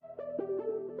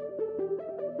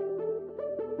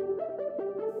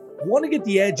Want to get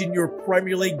the edge in your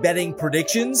Premier League betting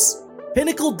predictions?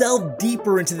 Pinnacle delved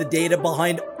deeper into the data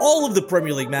behind all of the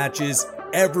Premier League matches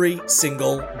every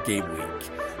single game week.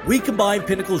 We combine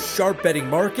Pinnacle's sharp betting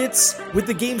markets with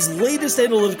the game's latest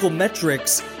analytical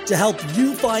metrics to help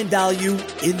you find value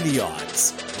in the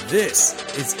odds. This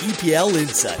is EPL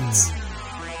Insights.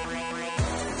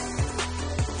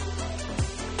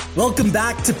 Welcome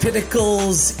back to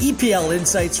Pinnacle's EPL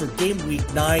Insights for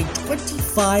Gameweek 9.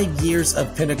 25 years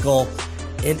of Pinnacle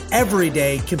in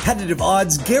everyday competitive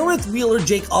odds. Gareth Wheeler,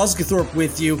 Jake Osgathorpe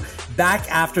with you, back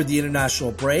after the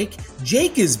international break.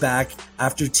 Jake is back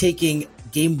after taking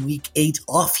Game Week 8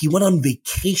 off. He went on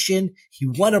vacation. He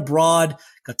went abroad,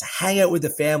 got to hang out with the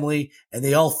family, and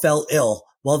they all fell ill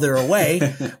while they're away,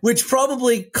 which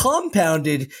probably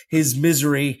compounded his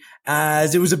misery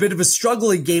as it was a bit of a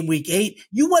struggle in Game Week 8.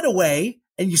 You went away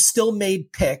and you still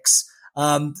made picks.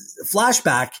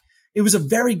 Flashback, it was a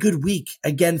very good week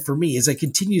again for me as I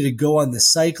continue to go on this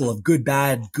cycle of good,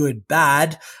 bad, good,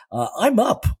 bad. I'm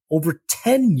up over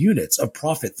 10 units of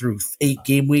profit through 8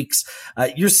 game weeks.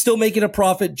 You're still making a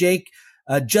profit, Jake,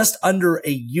 just under a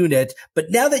unit.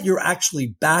 But now that you're actually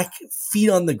back,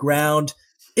 feet on the ground,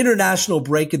 international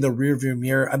break in the rearview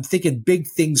mirror, I'm thinking big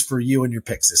things for you and your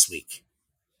picks this week.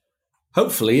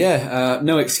 Hopefully, yeah.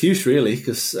 No excuse, really,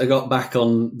 because I got back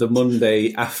on the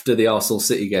Monday after the Arsenal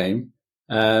City game.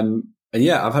 And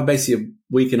yeah, I've had basically a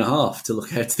week and a half to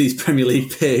look ahead to these Premier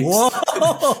League picks.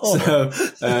 So,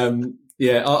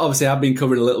 yeah, obviously I've been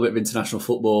covering a little bit of international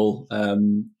football.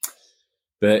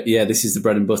 But yeah, this is the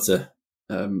bread and butter.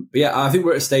 But yeah, I think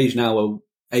we're at a stage now where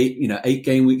 8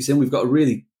 game weeks in, we've got a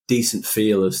really decent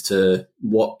feel as to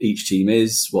what each team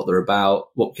is, what they're about,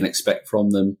 what we can expect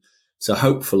from them. So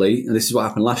hopefully, and this is what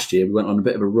happened last year, we went on a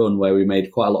bit of a run where we made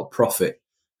quite a lot of profit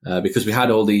because we had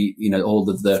all the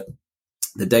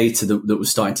data that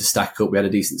was starting to stack up. We had a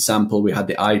decent sample. We had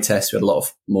the eye test. We had a lot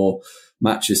of more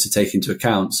matches to take into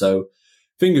account. So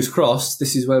fingers crossed,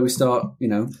 this is where we start,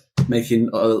 making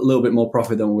a little bit more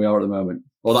profit than we are at the moment.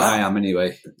 Well, that I am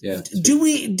anyway. Yeah. Do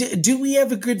we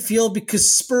have a good feel because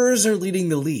Spurs are leading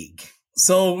the league?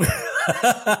 So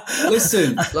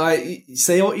listen,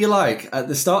 say what you like. At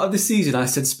the start of the season, I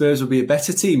said Spurs would be a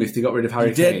better team if they got rid of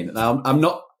Harry Kane. Now, I'm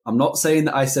not saying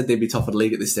that I said they'd be top of the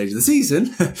league at this stage of the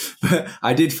season, but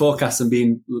I did forecast them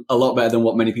being a lot better than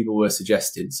what many people were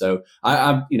suggesting. So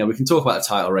we can talk about the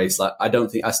title race.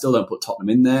 I still don't put Tottenham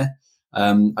in there.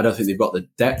 I don't think they've got the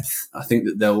depth. I think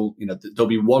that there'll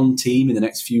be one team in the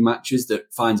next few matches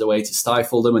that finds a way to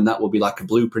stifle them, and that will be like a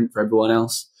blueprint for everyone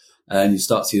else. And you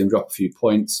start to see them drop a few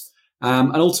points.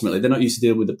 And ultimately, they're not used to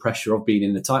dealing with the pressure of being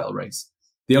in the title race.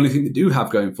 The only thing they do have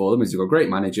going for them is they've got a great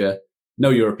manager, no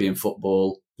European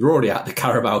football. They're already at the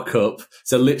Carabao Cup.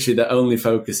 So literally their only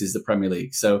focus is the Premier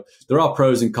League. So there are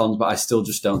pros and cons, but I still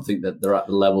just don't think that they're at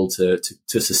the level to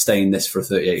sustain this for a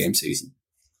 38-game season.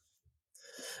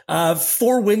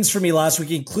 4 wins for me last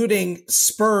week, including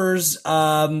Spurs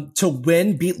to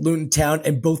win, beat Luton Town,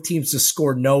 and both teams to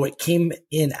score no. It came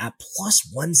in at plus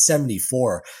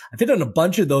 174. I've hit on a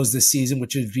bunch of those this season,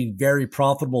 which has been very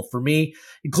profitable for me,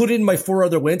 including my 4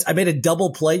 other wins. I made a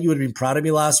double play. You would have been proud of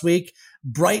me last week.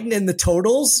 Brighton and the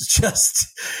totals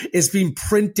just is been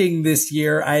printing this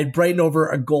year. I had Brighton over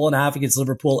a goal and a half against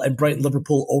Liverpool and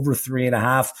Brighton-Liverpool over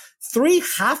 3.5. 3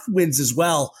 half wins as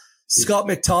well. Scott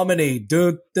McTominay,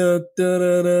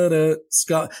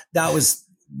 Scott, that was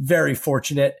very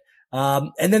fortunate.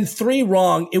 And then 3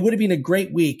 wrong. It would have been a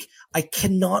great week. I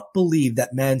cannot believe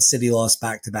that Man City lost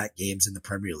back-to-back games in the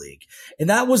Premier League. And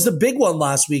that was the big one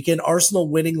last weekend. Arsenal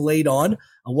winning late on,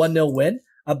 a 1-0 win.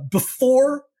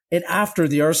 Before and after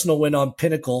the Arsenal win on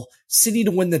Pinnacle, City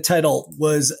to win the title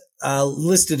was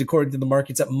listed according to the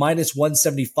markets at minus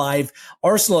 175.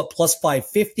 Arsenal at plus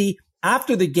 550.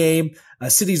 After the game,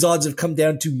 City's odds have come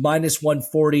down to minus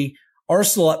 140,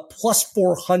 Arsenal at plus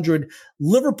 400,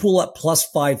 Liverpool at plus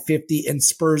 550, and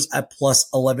Spurs at plus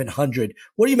 1100.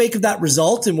 What do you make of that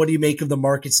result, and what do you make of the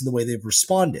markets and the way they've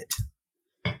responded?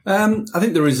 I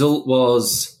think the result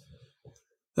was,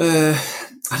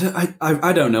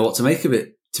 I don't know what to make of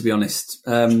it, to be honest,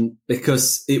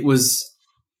 because it was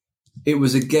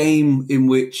a game in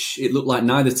which it looked like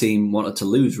neither team wanted to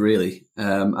lose, really,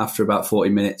 after about 40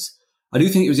 minutes. I do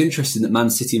think it was interesting that Man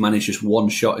City managed just 1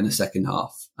 shot in the second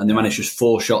half, and they managed just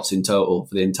 4 shots in total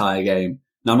for the entire game.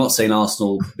 Now, I'm not saying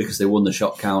Arsenal, because they won the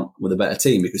shot count, were the better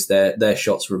team, because their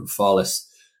shots were of far less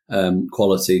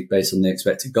quality based on the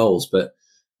expected goals. But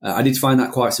I did find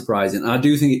that quite surprising. And I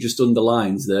do think it just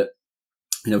underlines that,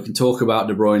 we can talk about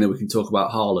De Bruyne, we can talk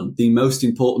about Haaland. The most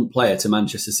important player to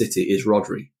Manchester City is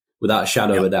Rodri. without a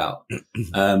shadow of a doubt.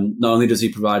 Not only does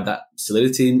he provide that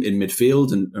solidity in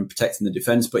midfield and protecting the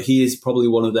defence, but he is probably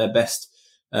one of their best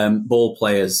ball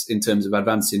players in terms of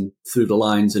advancing through the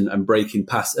lines and breaking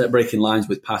lines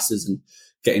with passes and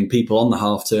getting people on the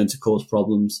half turn to cause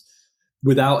problems.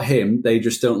 Without him, they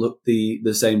just don't look the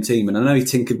same team. And I know he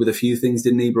tinkered with a few things,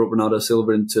 didn't he? Brought Bernardo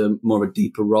Silva into more of a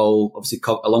deeper role. Obviously,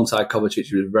 alongside Kovacic,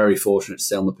 he was very fortunate to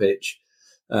stay on the pitch.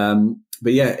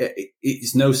 But yeah,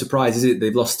 it's no surprise, is it?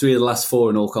 They've lost 3 of the last 4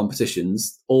 in all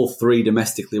competitions, all 3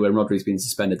 domestically when Rodri's been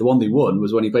suspended. The one they won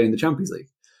was when he played in the Champions League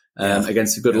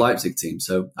against a good Leipzig team.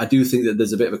 So I do think that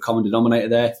there's a bit of a common denominator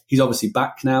there. He's obviously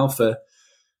back now for...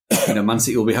 Man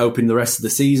City will be hoping the rest of the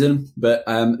season, but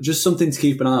just something to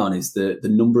keep an eye on is the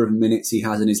number of minutes he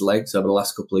has in his legs over the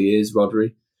last couple of years,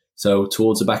 Rodri. So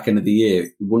towards the back end of the year,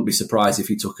 you wouldn't be surprised if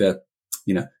he took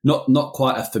not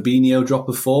quite a Fabinho drop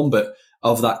of form, but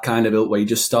of that kind of ilk where he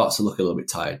just starts to look a little bit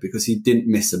tired because he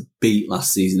didn't miss a beat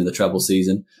last season in the treble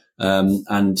season.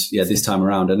 This time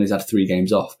around, I know he's had 3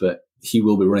 games off, but he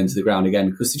will be running to the ground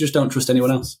again because they just don't trust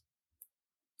anyone else.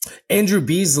 Andrew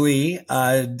Beasley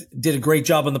did a great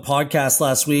job on the podcast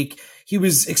last week. He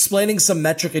was explaining some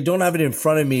metric, I don't have it in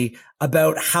front of me,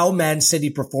 about how Man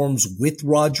City performs with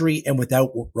Rodri and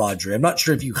without Rodri. I'm not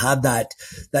sure if you had that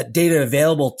data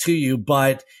available to you,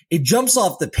 but it jumps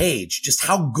off the page just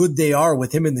how good they are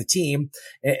with him in the team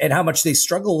and how much they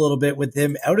struggle a little bit with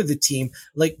him out of the team.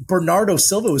 Like Bernardo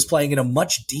Silva was playing in a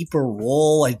much deeper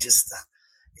role.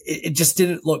 It just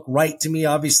didn't look right to me.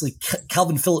 Obviously,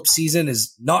 Calvin Phillips' season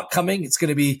is not coming. It's going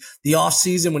to be the off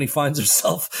season when he finds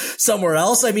himself somewhere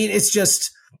else. I mean, it's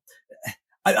just,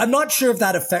 I'm not sure if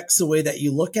that affects the way that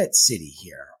you look at City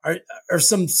here. Are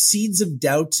some seeds of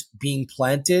doubt being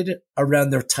planted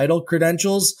around their title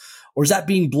credentials, or is that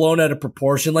being blown out of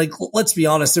proportion? Like, let's be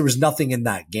honest, there was nothing in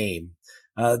that game.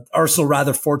 Arsenal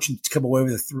rather fortunate to come away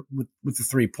with the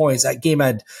 3 points. That game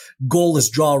had goalless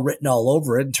draw written all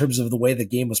over it in terms of the way the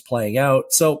game was playing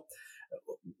out. So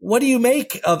what do you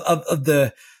make of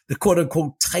the quote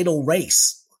unquote title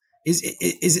race? Is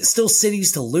it still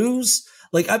City's to lose?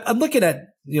 Like I'm looking at,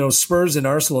 Spurs and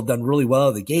Arsenal have done really well out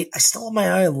of the gate. I still have my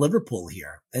eye on Liverpool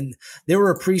here, and they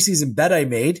were a preseason bet I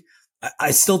made.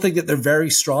 I still think that they're very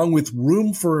strong with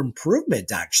room for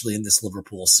improvement, actually, in this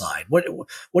Liverpool side. What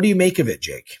do you make of it,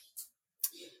 Jake?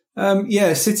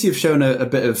 City have shown a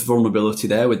bit of vulnerability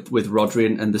there with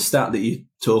Rodri, and the stat that you're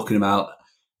talking about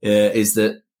is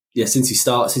that, since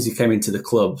he came into the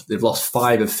club, they've lost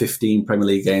 5 of 15 Premier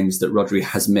League games that Rodri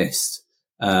has missed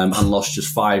and lost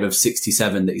just 5 of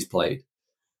 67 that he's played,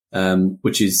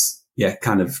 which is,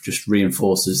 kind of just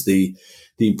reinforces the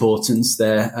importance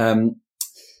there.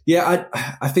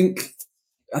 I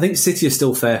think City are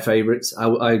still fair favourites. I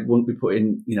wouldn't be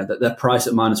putting, that their price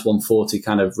at minus 140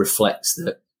 kind of reflects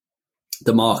that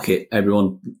the market,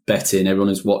 everyone betting, everyone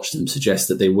who's watched them suggests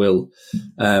that they will,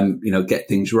 get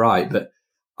things right. But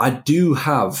I do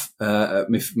have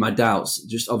my doubts.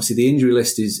 Just obviously the injury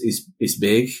list is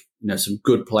big. Some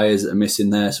good players that are missing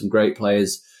there, some great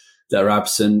players that are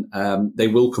absent. They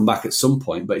will come back at some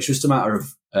point, but it's just a matter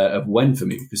of when for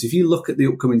me. Because if you look at the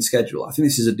upcoming schedule, I think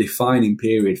this is a defining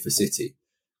period for City.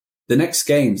 The next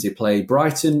games, they play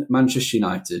Brighton, Manchester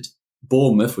United,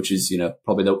 Bournemouth, which is,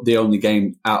 probably the only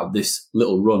game out of this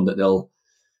little run that they'll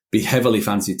be heavily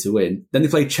fancied to win. Then they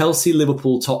play Chelsea,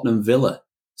 Liverpool, Tottenham, Villa.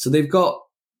 So they've got,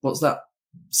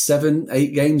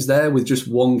 7-8 games there with just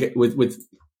one,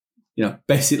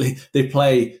 basically they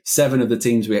play 7 of the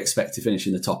teams we expect to finish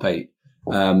in the top 8,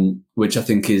 which I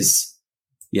think is,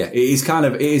 it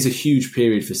is a huge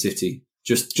period for City.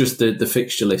 Just the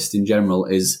fixture list in general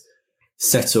is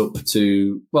set up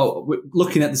to,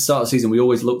 looking at the start of the season, we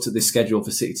always looked at this schedule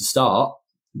for City to start,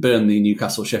 Burnley,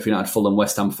 Newcastle, Sheffield United, Fulham,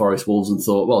 West Ham, Forest, Wolves, and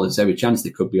thought, there's every chance they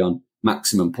could be on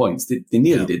maximum points. They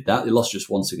nearly did that. They lost just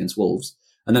once against Wolves.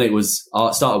 And then it was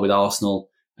started with Arsenal,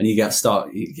 and you're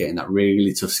getting that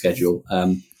really tough schedule.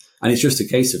 And it's just a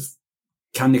case of,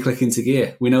 can they click into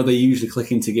gear? We know they usually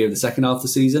click into gear in the second half of the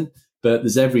season, but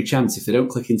there's every chance if they don't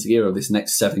click into gear over this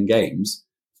next 7 games,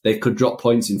 they could drop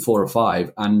points in 4 or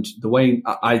 5. And the way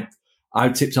I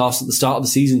tipped Arsenal at the start of the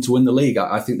season to win the league,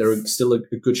 I think they're still a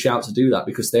good shout to do that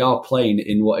because they are playing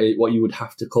in what you would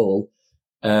have to call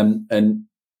an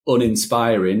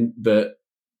uninspiring, but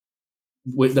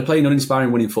they're playing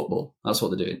uninspiring winning football. That's what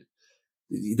they're doing.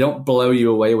 They don't blow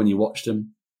you away when you watch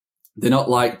them. They're not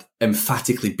like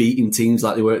emphatically beating teams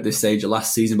like they were at this stage of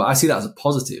last season, but I see that as a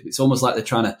positive. It's almost like they're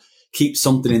trying to keep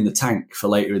something in the tank for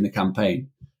later in the campaign.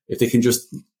 If they can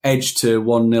just edge to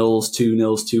 1-0s,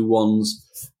 2-0s,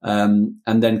 2-1s,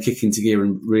 and then kick into gear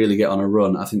and really get on a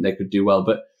run, I think they could do well.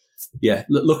 But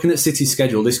looking at City's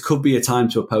schedule, this could be a time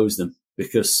to oppose them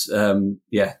because,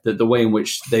 the way in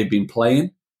which they've been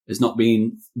playing has not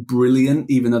been brilliant,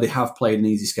 even though they have played an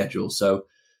easy schedule. So,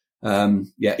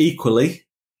 equally,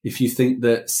 if you think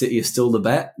that City is still the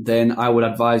bet, then I would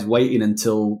advise waiting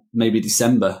until maybe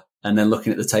December and then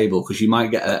looking at the table because you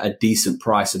might get a decent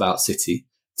price about City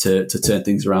to turn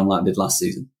things around like they did last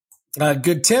season.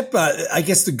 Good tip. I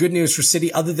guess the good news for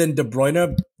City, other than De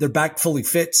Bruyne, they're back fully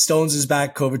fit. Stones is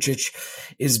back. Kovacic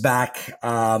is back.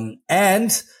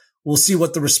 And we'll see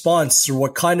what the response or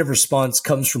what kind of response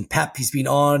comes from Pep. He's been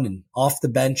on and off the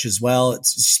bench as well.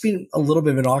 It's just been a little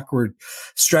bit of an awkward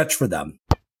stretch for them.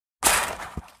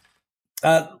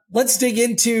 Let's dig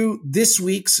into this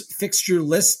week's fixture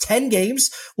list. 10 games.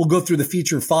 We'll go through the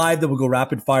feature 5, then we'll go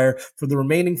rapid fire. For the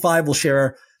remaining 5, we'll share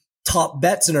our top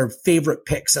bets and our favorite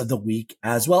picks of the week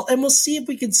as well. And we'll see if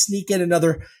we can sneak in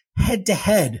another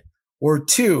head-to-head or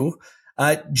two.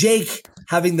 Jake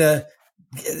having the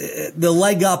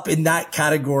leg up in that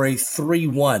category,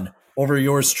 3-1 over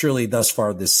yours truly thus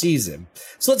far this season.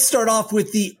 So let's start off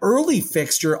with the early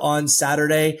fixture on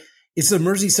Saturday. It's the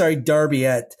Merseyside Derby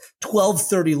at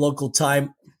 12:30 local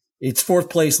time. It's 4th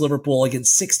place Liverpool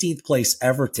against 16th place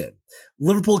Everton.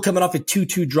 Liverpool coming off a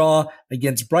 2-2 draw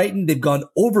against Brighton. They've gone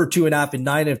over 2.5 in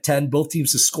 9 of 10. Both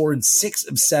teams to score in 6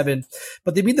 of 7,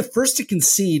 but they've been the first to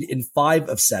concede in 5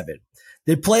 of 7.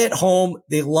 They play at home.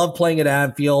 They love playing at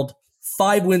Anfield.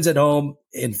 5 wins at home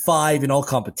in 5 in all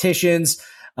competitions.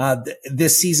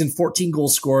 This season, 14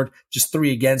 goals scored, just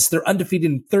 3 against. They're undefeated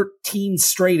in 13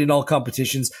 straight in all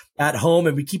competitions at home.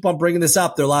 And we keep on bringing this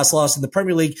up. Their last loss in the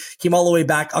Premier League came all the way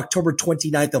back October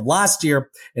 29th of last year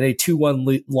in a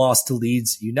 2-1 loss to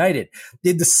Leeds United.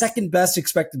 They had the second best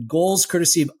expected goals,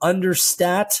 courtesy of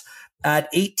Understat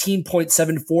at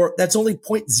 18.74. That's only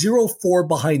 0.04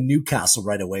 behind Newcastle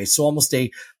right away. So almost a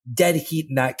dead heat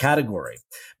in that category.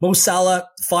 Mo Salah,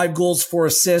 5 goals, 4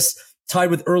 assists. Tied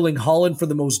with Erling Haaland for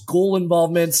the most goal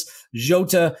involvements.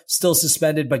 Jota still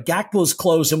suspended, but Gakpo's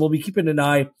close, and we'll be keeping an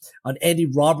eye on Andy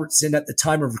Robertson at the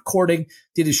time of recording.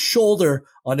 Did his shoulder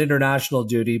on international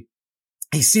duty.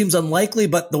 He seems unlikely,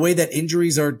 but the way that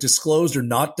injuries are disclosed or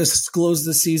not disclosed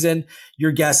this season,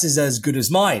 your guess is as good as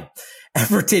mine.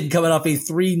 Everton coming off a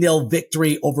 3-0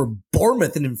 victory over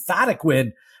Bournemouth, an emphatic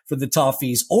win for the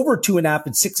Toffees, over 2.5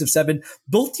 in 6 of 7.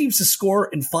 Both teams to score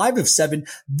in 5 of 7.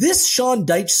 This Sean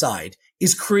Dyche side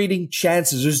is creating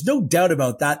chances. There's no doubt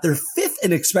about that. They're 5th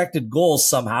in expected goals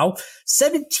somehow,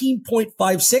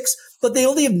 17.56, but they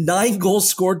only have 9 goals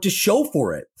scored to show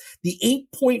for it. The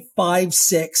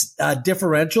 8.56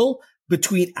 differential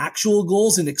between actual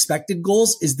goals and expected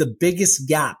goals is the biggest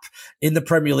gap in the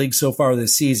Premier League so far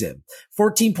this season.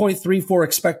 14.34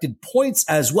 expected points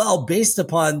as well, based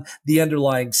upon the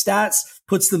underlying stats,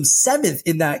 puts them 7th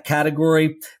in that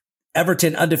category.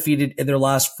 Everton undefeated in their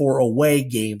last 4 away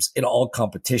games in all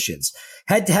competitions.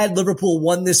 Head-to-head, Liverpool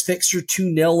won this fixture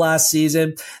 2-0 last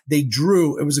season. They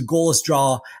drew. It was a goalless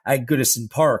draw at Goodison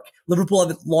Park. Liverpool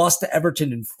have lost to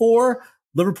Everton in 4.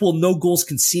 Liverpool, no goals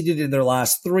conceded in their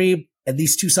last 3. And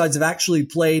these two sides have actually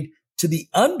played to the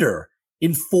under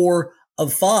in 4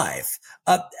 of 5.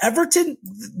 Everton,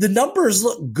 the numbers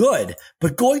look good,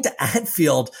 but going to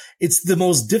Anfield, it's the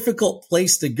most difficult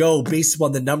place to go based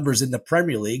upon the numbers in the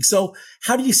Premier League. So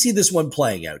how do you see this one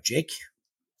playing out, Jake?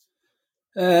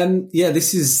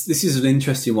 This is an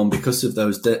interesting one because of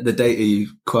those the data you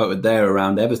quoted there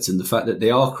around Everton, the fact that they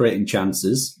are creating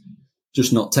chances,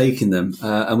 just not taking them.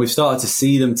 And we've started to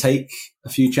see them take a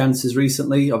few chances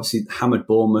recently. Obviously, hammered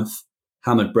Bournemouth,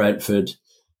 hammered Brentford.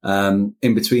 In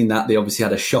between that, they obviously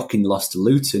had a shocking loss to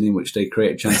Luton in which they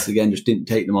created chances again, just didn't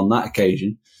take them on that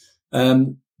occasion.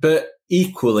 But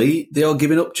equally, they are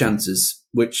giving up chances,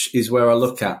 which is where I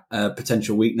look at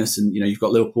potential weakness. And, you've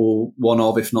got Liverpool, one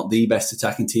of, if not the best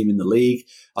attacking team in the league.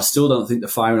 I still don't think they're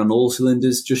firing on all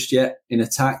cylinders just yet in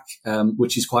attack,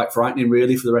 which is quite frightening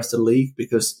really for the rest of the league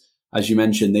because, as you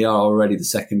mentioned, they are already the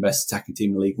second best attacking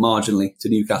team in the league, marginally to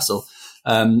Newcastle.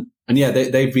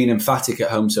 They've been emphatic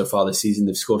at home so far this season.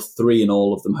 They've scored 3 in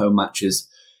all of them home matches,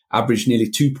 averaged nearly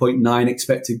 2.9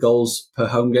 expected goals per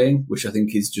home game, which I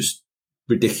think is just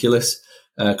ridiculous,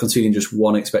 conceding just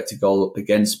 1 expected goal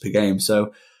against per game.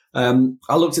 So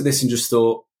I looked at this and just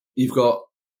thought, you've got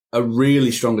a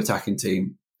really strong attacking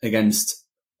team against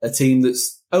a team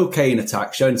that's okay in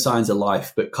attack, showing signs of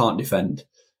life, but can't defend.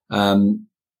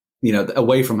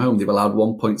 Away from home, they've allowed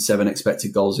 1.7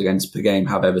 expected goals against per game,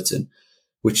 have Everton,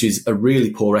 which is a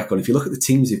really poor record. If you look at the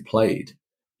teams they've played,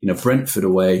 Brentford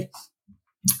away,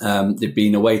 they've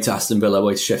been away to Aston Villa,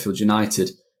 away to Sheffield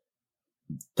United.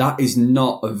 That is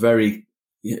not a very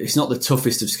it's not the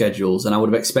toughest of schedules, and I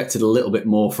would have expected a little bit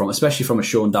more especially from a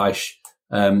Sean Dyche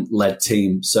led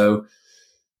team. So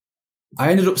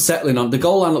I ended up settling on the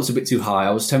goal line. Looks a bit too high.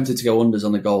 I was tempted to go unders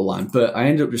on the goal line, but I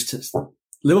ended up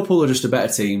Liverpool are just a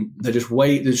better team. They're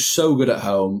just so good at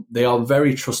home. They are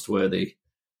very trustworthy.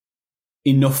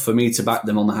 Enough for me to back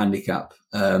them on the handicap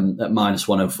at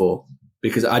 -104,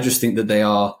 because I just think that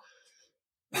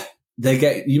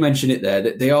you mentioned it there,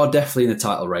 that they are definitely in the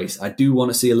title race. I do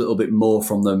want to see a little bit more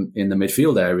from them in the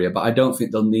midfield area, but I don't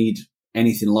think they'll need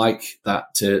anything like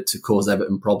that to cause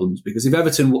Everton problems, because if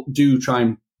Everton do try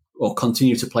and or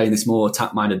continue to play in this more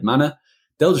attack-minded manner,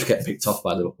 they'll just get picked off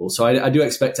by Liverpool. So I do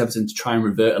expect Everton to try and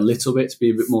revert a little bit, to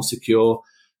be a bit more secure.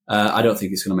 I don't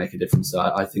think it's going to make a difference.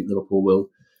 I think Liverpool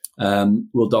will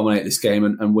dominate this game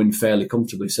and win fairly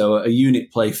comfortably. So a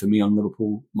unit play for me on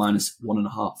Liverpool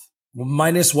 -1.5.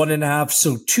 -1.5.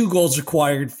 So 2 goals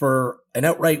required for an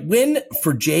outright win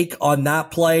for Jake on that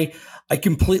play. I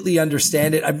completely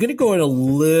understand it. I'm going to go in a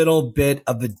little bit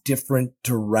of a different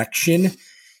direction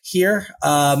here.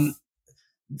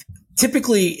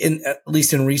 Typically, at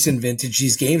least in recent vintage,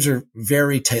 these games are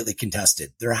very tightly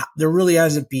contested. There really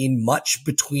hasn't been much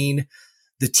between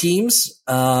the teams.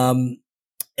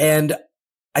 And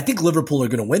I think Liverpool are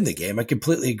going to win the game. I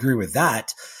completely agree with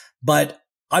that. But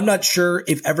I'm not sure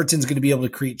if Everton's going to be able to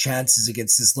create chances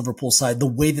against this Liverpool side the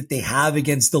way that they have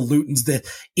against the Lutons, the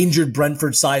injured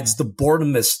Brentford sides, the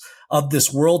Bournemouths of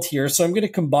this world here. So I'm going to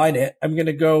combine it. I'm going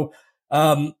to go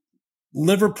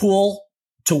Liverpool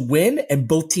to win and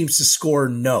both teams to score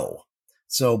no.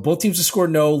 So both teams to score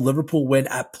no, Liverpool win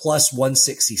at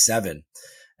 +167.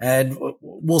 And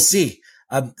we'll see.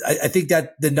 I think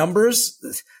that the numbers,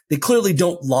 they clearly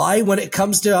don't lie when it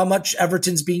comes to how much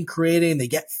Everton's being created, and they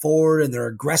get forward and they're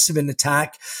aggressive in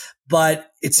attack,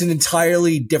 but it's an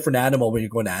entirely different animal when you're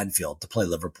going to Anfield to play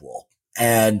Liverpool.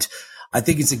 And I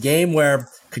think it's a game where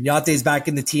Konate's back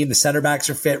in the team. The center backs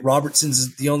are fit.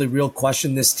 Robertson's the only real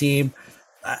question in this team.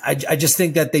 I just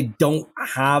think that they don't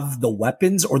have the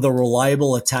weapons or the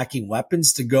reliable attacking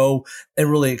weapons to go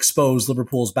and really expose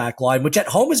Liverpool's back line, which at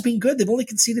home has been good. They've only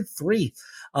conceded 3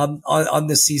 on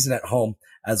this season at home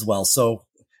as well. So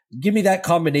give me that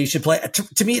combination play.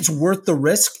 To me, it's worth the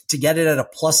risk to get it at a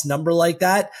plus number like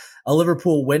that. A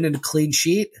Liverpool win and a clean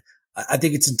sheet. I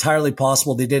think it's entirely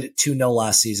possible. They did it 2-0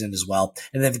 last season as well,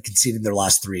 and they've conceded their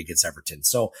last 3 against Everton.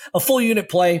 So a full unit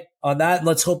play on that. And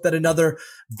let's hope that another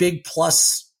big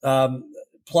plus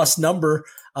number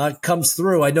comes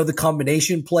through. I know the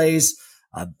combination plays.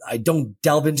 I don't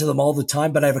delve into them all the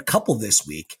time, but I have a couple this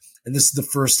week, and this is the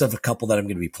first of a couple that I'm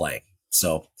going to be playing.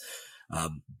 So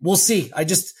we'll see.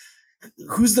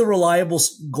 Who's the reliable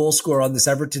goal scorer on this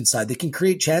Everton side? They can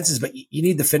create chances, but you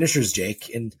need the finishers,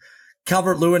 Jake. And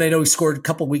Calvert-Lewin, I know he scored a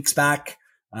couple weeks back.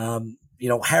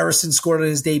 Harrison scored on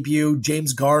his debut.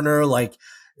 James Garner,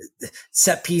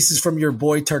 set pieces from your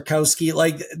boy Tarkowski.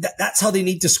 That's how they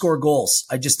need to score goals.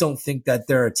 I just don't think that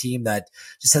they're a team that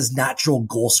just has natural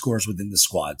goal scorers within the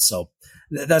squad. So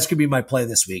that's going to be my play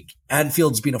this week.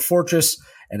 Anfield's been a fortress,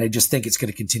 and I just think it's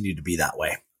going to continue to be that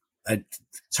way.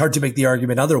 It's hard to make the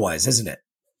argument otherwise, isn't it?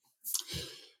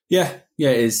 Yeah,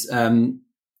 it is. I don't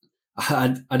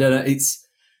know.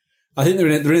 I think they're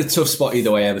in a tough spot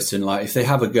either way, Everton. If they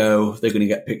have a go, they're going to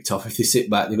get picked off. If they sit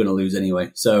back, they're going to lose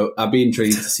anyway. So I'd be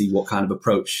intrigued to see what kind of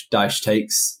approach Dyche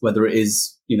takes, whether it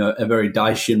is, a very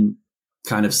Dychean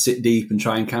kind of sit deep and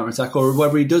try and counterattack, or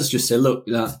whether he does just say, look,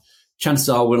 chances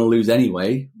are we're going to lose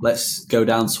anyway. Let's go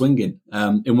down swinging.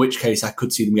 In which case I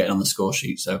could see them getting on the score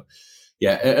sheet. So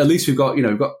yeah, at least we've got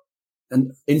an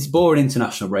boring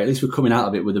international break. At least we're coming out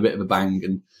of it with a bit of a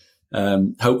bang,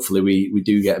 and hopefully we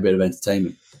do get a bit of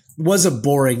entertainment. Was a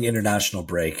boring international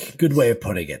break. Good way of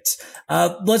putting it.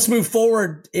 Let's move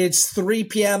forward. It's 3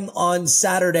 p.m. on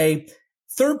Saturday.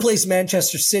 3rd place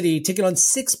Manchester City taking on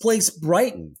 6th place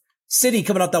Brighton. City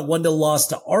coming off that 1-0 loss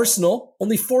to Arsenal.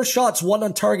 Only 4 shots, 1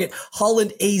 on target.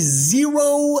 Holland a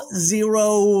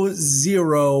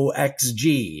 0-0-0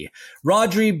 XG.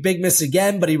 Rodri, big miss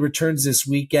again, but he returns this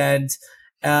weekend.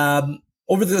 Over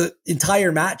the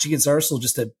entire match against Arsenal,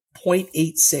 just a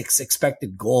 0.86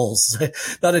 expected goals.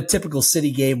 Not a typical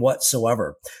City game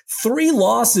whatsoever. 3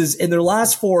 losses in their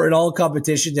last 4 in all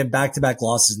competitions and back-to-back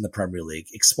losses in the Premier League.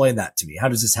 Explain that to me. How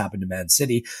does this happen to Man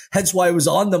City? Hence why I was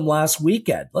on them last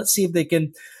weekend. Let's see if they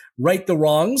can right the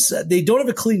wrongs. They don't have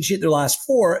a clean sheet in their last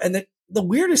 4. And the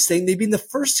weirdest thing, they've been the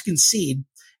first to concede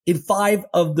in 5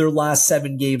 of their last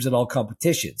 7 games in all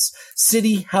competitions.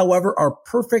 City, however, are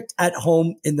perfect at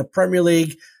home in the Premier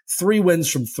League. 3 wins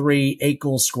from 3, 8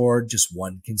 goals scored, just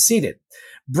 1 conceded.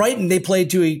 Brighton, they played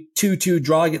to a 2-2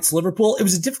 draw against Liverpool. It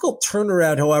was a difficult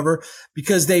turnaround, however,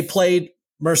 because they played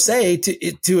Marseille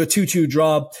to a 2-2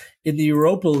 draw in the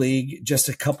Europa League just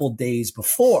a couple days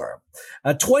before.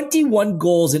 21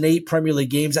 goals in 8 Premier League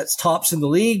games. That's tops in the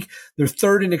league. They're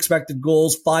third in expected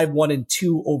goals,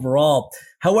 5-1-2 overall.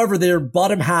 However, they're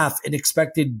bottom half in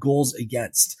expected goals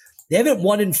against. They haven't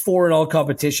won in 4 in all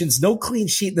competitions. No clean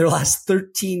sheet in their last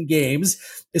 13 games.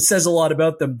 It says a lot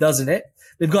about them, doesn't it?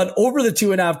 They've gone over the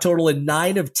 2.5 total in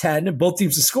 9 of 10. Both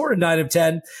teams have scored in 9 of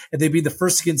 10, and they'd be the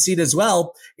first to concede as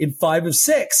well in 5 of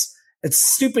 6. And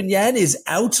Stupinian is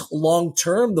out long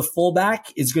term. The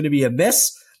fullback is going to be a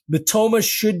miss. Mitoma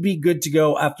should be good to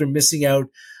go after missing out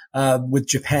with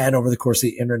Japan over the course of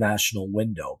the international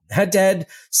window. Head-to-head,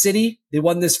 City, they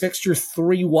won this fixture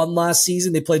 3-1 last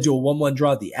season. They played to a 1-1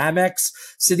 draw at the Amex.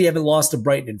 City haven't lost to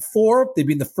Brighton in 4. They've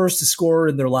been the first to score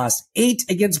in their last 8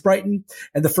 against Brighton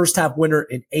and the first half winner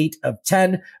in 8 of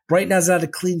 10. Brighton hasn't had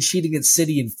a clean sheet against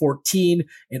City in 14,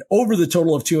 and over the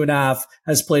total of 2.5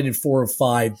 has played in 4 of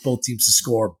 5. Both teams to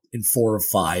score in 4 of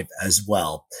 5 as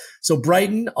well. So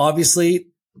Brighton, obviously,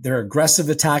 they're aggressive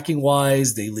attacking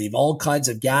wise. They leave all kinds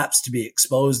of gaps to be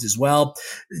exposed as well.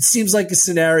 It seems like a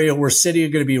scenario where City are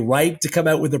going to be ripe to come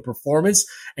out with a performance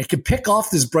and can pick off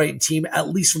this Brighton team, at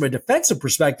least from a defensive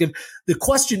perspective. The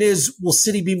question is, will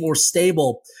City be more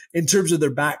stable in terms of their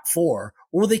back four,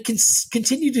 or will they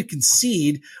continue to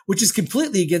concede, which is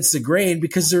completely against the grain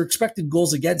because their expected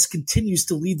goals against continues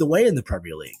to lead the way in the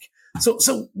Premier League?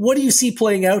 So what do you see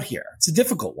playing out here? It's a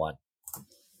difficult one.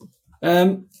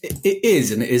 It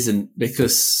is and it isn't,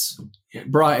 because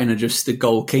Brighton are just the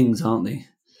goal kings, aren't they?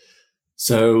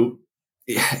 So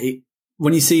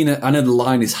when you're seeing it, I know the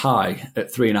line is high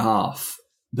at 3.5,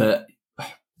 but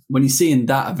when you're seeing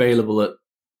that available at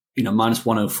minus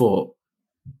 104,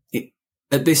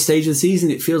 at this stage of the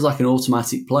season, it feels like an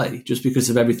automatic play just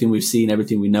because of everything we've seen,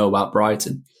 everything we know about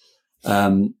Brighton.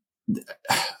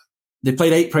 They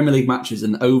played 8 Premier League matches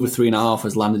and over 3.5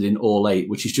 has landed in all 8,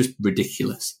 which is just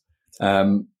ridiculous.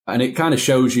 And it kind of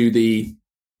shows you the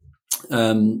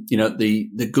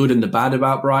good and the bad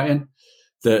about Brighton,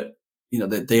 that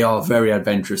they are very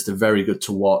adventurous. They're very good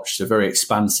to watch. They're very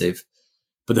expansive,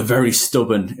 but they're very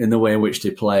stubborn in the way in which they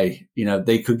play.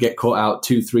 They could get caught out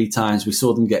 2-3 times. We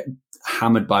saw them get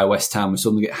hammered by West Ham. We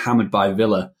saw them get hammered by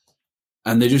Villa,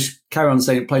 and they just carry on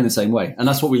playing the same way. And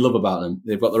that's what we love about them.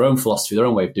 They've got their own philosophy, their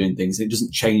own way of doing things. It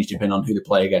doesn't change depending on who they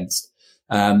play against.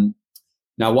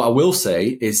 Now, what I will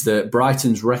say is that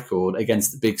Brighton's record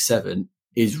against the Big Seven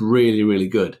is really, really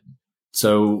good.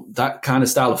 So that kind of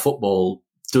style of football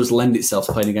does lend itself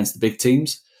to playing against the big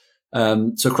teams.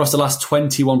 So across the last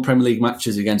 21 Premier League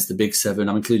matches against the Big Seven,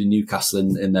 I'm including Newcastle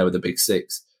in there with the Big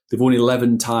Six, they've won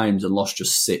 11 times and lost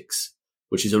just 6,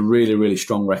 which is a really, really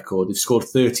strong record. They've scored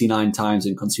 39 times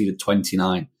and conceded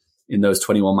 29 in those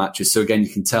 21 matches. So again, you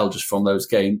can tell just from those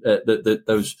games,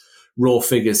 those raw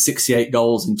figures, 68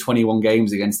 goals in 21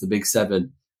 games against the Big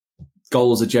Seven.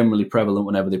 Goals are generally prevalent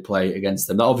whenever they play against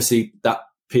them. Now, obviously, that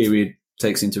period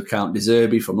takes into account De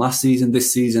Zerbi from last season,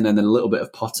 this season, and then a little bit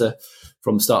of Potter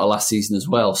from the start of last season as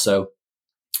well. So,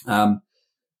 they've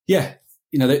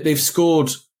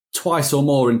scored twice or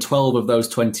more in 12 of those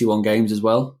 21 games as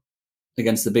well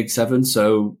against the Big Seven.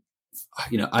 So,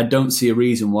 I don't see a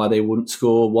reason why they wouldn't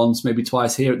score once, maybe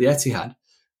twice here at the Etihad.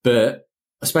 But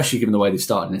especially given the way they've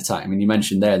started an attack. I mean, you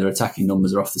mentioned there, their attacking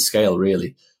numbers are off the scale,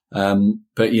 really.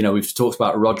 But we've talked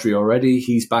about Rodri already.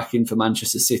 He's back in for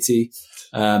Manchester City.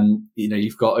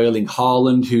 You've got Erling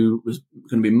Haaland, who was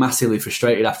going to be massively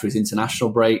frustrated after his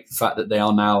international break. The fact that they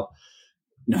are now,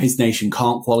 his nation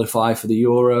can't qualify for the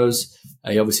Euros.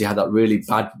 He obviously had that really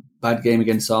bad game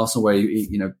against Arsenal where,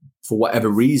 for whatever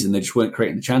reason, they just weren't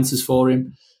creating the chances for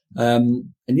him.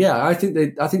 I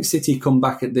think City come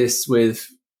back at this with,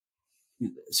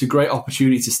 it's a great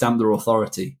opportunity to stamp their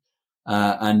authority.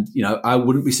 I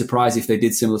wouldn't be surprised if they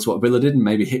did similar to what Villa did and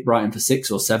maybe hit Brighton for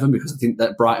 6 or 7, because I think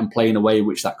that Brighton play in a way in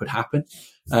which that could happen.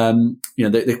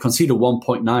 They've conceded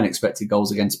 1.9 expected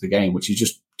goals against per game, which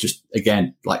is just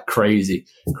again, like crazy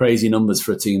numbers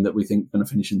for a team that we think are going to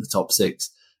finish in the top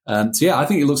 6. I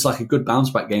think it looks like a good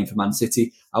bounce back game for Man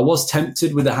City. I was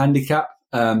tempted with the handicap.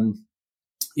 The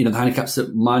handicap's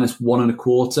at minus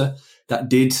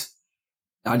 1.25.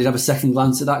 I did have a second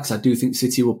glance at that because I do think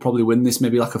City will probably win this,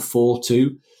 maybe like a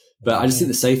 4-2. But I just think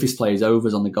the safest play is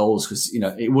overs on the goals because,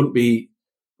 it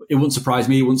wouldn't surprise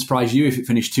me. It wouldn't surprise you if it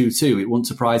finished 2-2. It wouldn't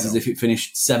surprise us if it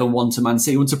finished 7-1 to Man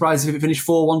City. It wouldn't surprise us if it finished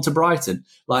 4-1 to Brighton.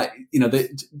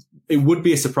 It would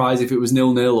be a surprise if it was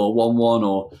 0-0 or 1-1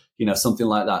 or, something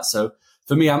like that. So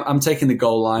for me, I'm taking the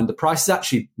goal line. The price has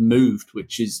actually moved,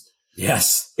 which is,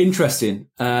 Yes. Interesting.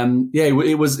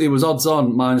 It was odds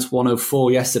on minus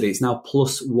 104 yesterday. It's now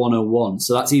plus 101.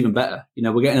 So that's even better.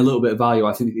 We're getting a little bit of value.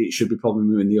 I think it should be probably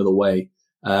moving the other way.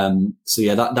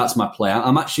 That's my play.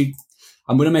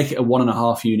 I'm going to make it a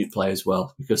 1.5 unit play as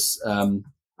well, because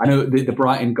I know the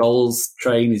Brighton goals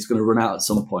train is going to run out at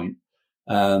some point.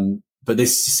 But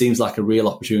this seems like a real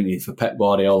opportunity for Pep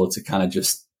Guardiola to kind of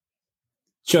just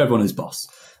show everyone his boss.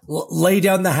 Lay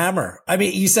down the hammer. I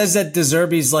mean, he says that De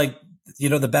Zerbi's like,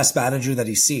 the best manager that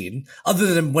he's seen, other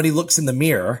than when he looks in the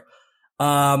mirror.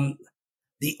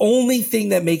 The only thing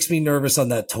that makes me nervous on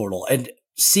that total, and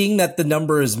seeing that the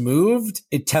number is moved,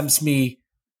 it tempts me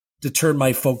to turn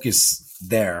my focus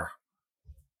there.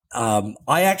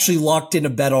 I actually locked in a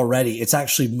bet already. It's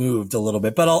actually moved a little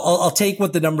bit, but I'll take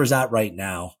what the number's at right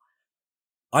now.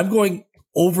 I'm going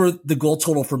over the goal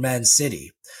total for Man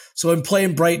City. So I'm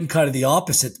playing Brighton kind of the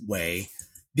opposite way,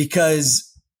 because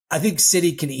I think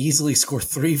City can easily score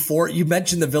 3, 4. You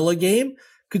mentioned the Villa game,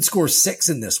 could score 6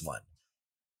 in this one.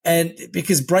 And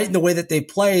because Brighton, the way that they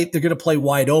play, they're going to play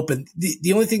wide open.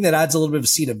 The only thing that adds a little bit of a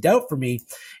seed of doubt for me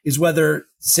is whether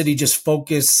City just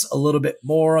focus a little bit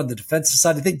more on the defensive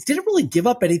side. They didn't really give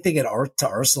up anything to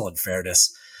Arsenal, in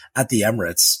fairness, at the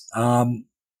Emirates.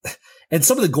 And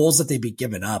some of the goals that they've been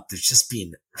giving up, there's just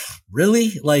been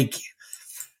really like,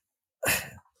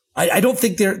 I don't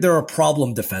think they're a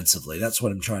problem defensively. That's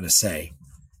what I'm trying to say.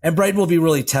 And Brighton will be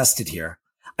really tested here.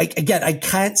 I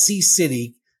can't see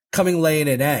City coming laying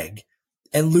an egg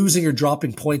and losing or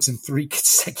dropping points in 3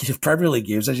 consecutive Premier League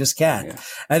games. I just can't. Yeah.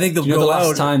 I think they'll go out. The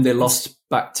last time they lost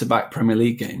back-to-back Premier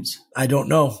League games? I don't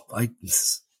know.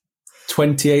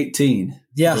 2018.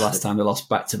 Yeah. The last time they lost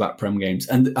back-to-back Prem games.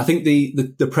 And I think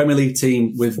the Premier League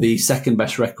team with the second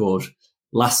best record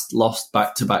last lost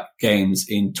back-to-back games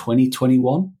in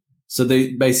 2021. So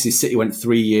City went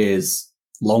 3 years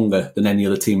longer than any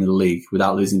other team in the league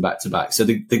without losing back-to-back. So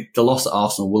the loss at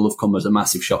Arsenal will have come as a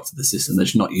massive shock to the system. They're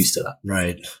just not used to that.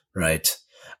 Right.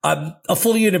 A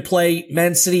full unit play,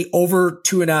 Man City over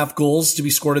 2.5 goals to be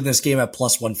scored in this game at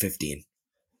plus 115.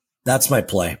 That's my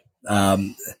play.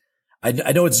 I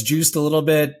know it's juiced a little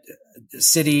bit,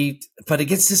 City, but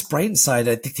against this Brighton side,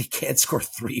 I think they can't score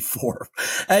 3, 4.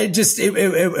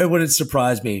 It wouldn't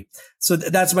surprise me. So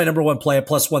that's my number one play at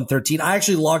plus 113. I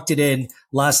actually locked it in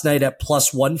last night at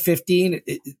plus 115.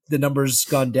 The number's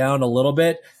gone down a little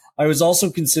bit. I was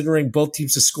also considering both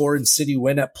teams to score and City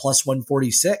win at plus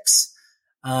 146.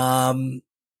 Again,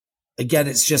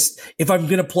 it's just, if I'm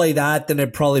going to play that, then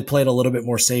I'd probably play it a little bit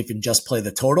more safe and just play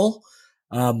the total.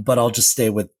 But I'll just stay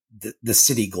with the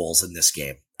City goals in this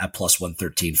game at plus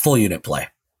 113. Full unit play.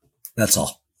 That's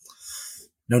all.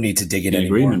 No need to dig in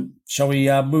anymore. Agreement. Shall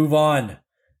we move on?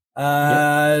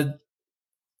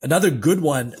 Another good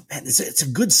one. Man, it's a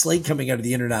good slate coming out of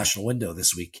the international window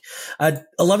this week.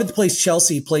 11th place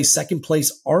Chelsea plays second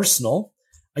place Arsenal.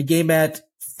 A game at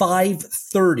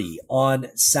 5:30 on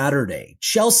Saturday.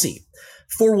 Chelsea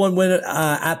 4-1 win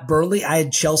at Burnley. I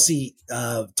had Chelsea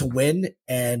to win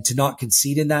and to not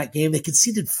concede in that game. They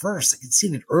conceded first. They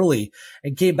conceded early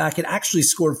and came back and actually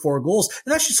scored 4 goals.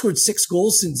 They've actually scored 6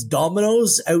 goals since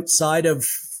Domino's outside of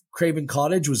Craven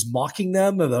Cottage was mocking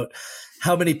them about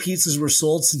how many pizzas were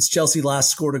sold since Chelsea last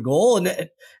scored a goal. And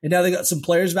now they got some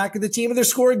players back in the team and they're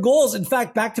scoring goals. In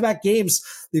fact, back-to-back games,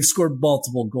 they've scored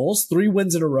multiple goals, 3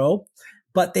 wins in a row.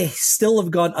 But they still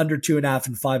have gone under 2.5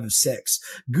 and 5 of 6.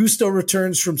 Gusto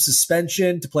returns from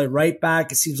suspension to play right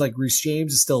back. It seems like Reece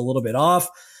James is still a little bit off,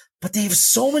 but they have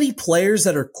so many players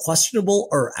that are questionable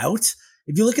or out.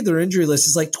 If you look at their injury list,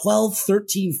 it's like 12,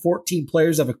 13, 14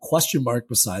 players have a question mark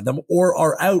beside them or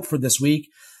are out for this week.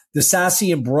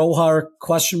 Disasi and Broha are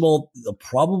questionable. They're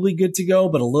probably good to go,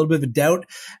 but a little bit of a doubt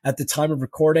at the time of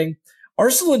recording.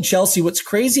 Arsenal and Chelsea, what's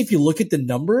crazy if you look at the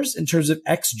numbers in terms of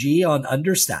XG on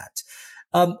Understat,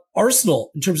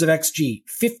 Arsenal, in terms of XG,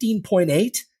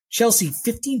 15.8, Chelsea,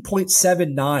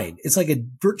 15.79. It's like a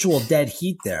virtual dead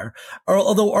heat there.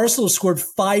 Although Arsenal scored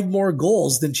 5 more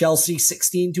goals than Chelsea,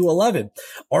 16-11.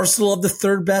 Arsenal have the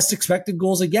 3rd best expected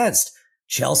goals against.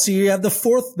 Chelsea have the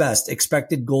 4th best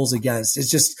expected goals against. It's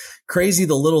just crazy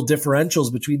the little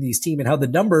differentials between these teams and how the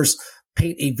numbers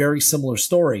paint a very similar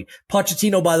story.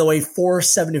 Pochettino, by the way,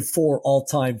 4-7-4 all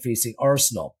time facing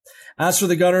Arsenal. As for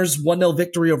the Gunners, 1-0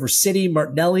 victory over City.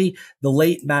 Martinelli, the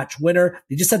late match winner.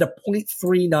 They just had a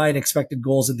 0.39 expected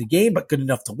goals in the game, but good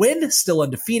enough to win. Still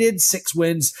undefeated, 6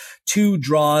 wins, 2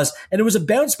 draws. And it was a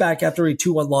bounce back after a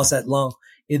 2-1 loss at Lens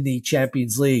in the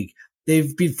Champions League.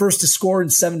 They've been first to score in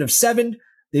 7 of 7.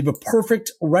 They have a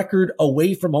perfect record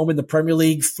away from home in the Premier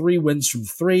League, 3 wins from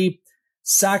 3.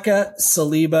 Saka,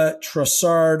 Saliba,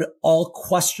 Trossard, all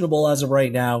questionable as of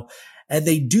right now. and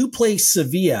they do play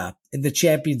Sevilla in the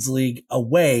Champions League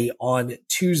away on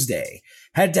Tuesday.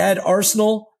 Head-to-head,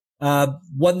 Arsenal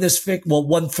won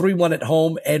 3-1 at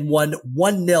home and won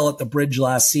 1-0 at the Bridge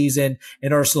last season,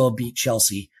 and Arsenal beat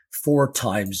Chelsea 4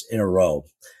 times in a row.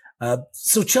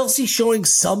 So Chelsea showing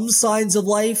some signs of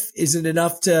life. Isn't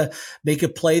enough to make a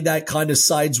play that kind of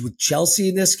sides with Chelsea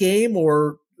in this game,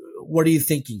 or what are you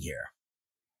thinking here?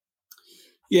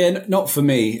 Yeah, not for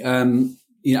me.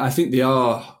 I think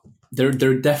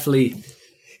they're definitely,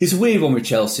 it's a weird one with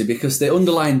Chelsea because the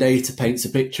underlying data paints a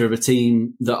picture of a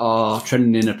team that are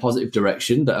trending in a positive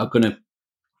direction, that are going to,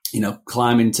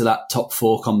 climb into that top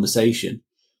 4 conversation.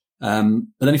 But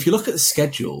then if you look at the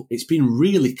schedule, it's been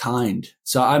really kind.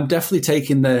 So I'm definitely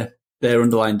taking their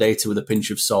underlying data with a pinch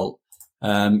of salt.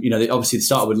 They obviously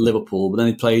started with Liverpool, but then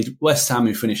they played West Ham,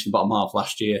 who finished in the bottom half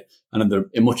last year, and they're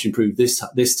much improved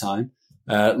this time.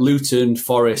 Luton,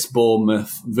 Forest,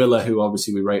 Bournemouth, Villa, who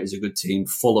obviously we rate as a good team,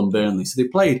 Fulham, Burnley. So they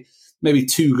played maybe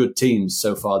 2 good teams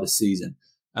so far this season.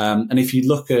 And if you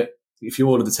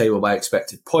order the table by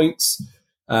expected points,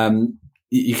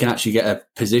 you can actually get a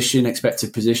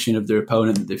expected position of their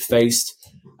opponent that they've faced.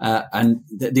 And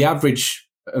the average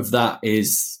of that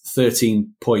is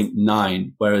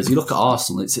 13.9, whereas you look at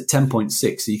Arsenal, it's at 10.6.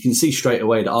 So you can see straight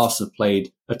away that Arsenal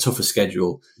played a tougher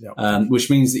schedule, which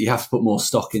means that you have to put more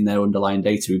stock in their underlying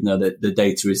data, even though the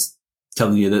data is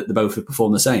telling you that they both have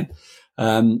performed the same.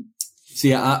 I'm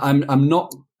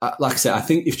not, like I said, I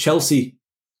think if Chelsea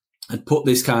had put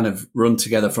this kind of run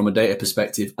together from a data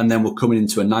perspective and then we're coming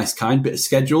into a nice kind bit of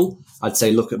schedule, I'd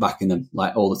say look at backing them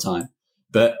like all the time.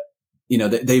 But,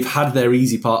 they've had their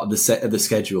easy part of the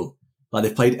schedule. Like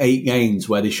they've played 8 games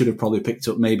where they should have probably picked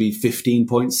up maybe 15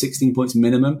 points, 16 points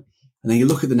minimum. And then you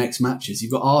look at the next matches,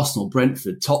 you've got Arsenal,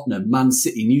 Brentford, Tottenham, Man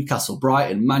City, Newcastle,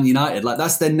 Brighton, Man United. Like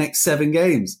that's their next 7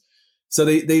 games. So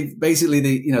they basically,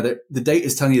 the data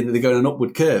is telling you that they're going on an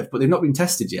upward curve, but they've not been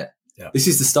tested yet. Yeah. This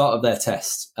is the start of their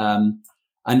test. And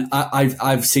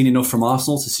I've seen enough from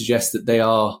Arsenal to suggest that they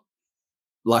are,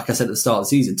 like I said at the start of the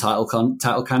season, title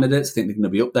candidates. I think they're going to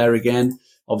be up there again.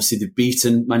 Obviously, they've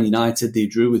beaten Man United. They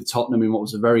drew with Tottenham in what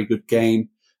was a very good game.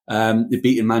 They've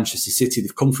beaten Manchester City.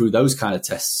 They've come through those kind of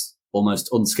tests almost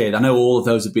unscathed. I know all of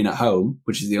those have been at home,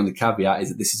 which is the only caveat, is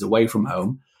that this is away from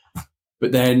home.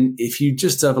 But then if you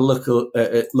just have a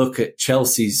look at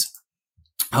Chelsea's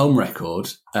home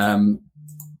record,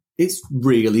 it's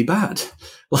really bad.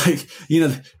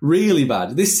 Really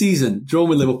bad. This season, drawn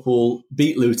with Liverpool,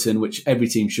 beat Luton, which every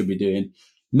team should be doing.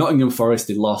 Nottingham Forest,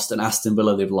 they've lost, and Aston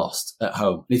Villa, they've lost at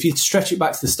home. And if you stretch it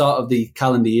back to the start of the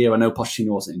calendar year, I know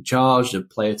Pochettino wasn't in charge. The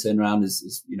player turnaround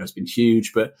has been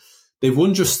huge, but they've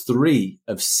won just 3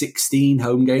 of 16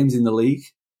 home games in the league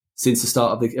since the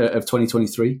start of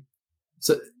 2023.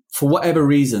 So for whatever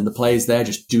reason, the players there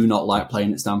just do not like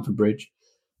playing at Stamford Bridge.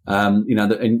 And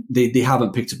they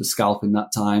haven't picked up a scalp in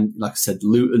that time. Like I said,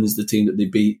 Luton is the team that they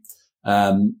beat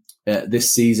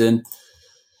this season.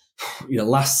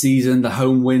 Last season, the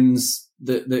home wins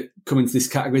that come into this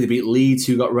category, they beat Leeds,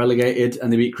 who got relegated,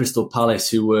 and they beat Crystal Palace,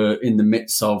 who were in the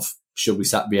midst of, should we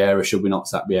sack Vieira, should we not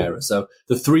sack Vieira? So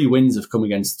the 3 wins have come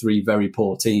against 3 very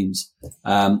poor teams.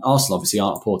 Arsenal obviously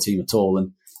aren't a poor team at all,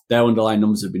 and their underlying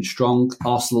numbers have been strong.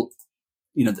 Arsenal,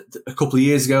 a couple of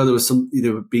years ago, they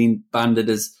were being banded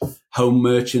as home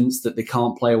merchants, that they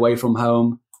can't play away from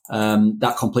home.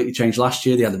 That completely changed last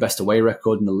year. They had the best away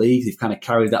record in the league. They've kind of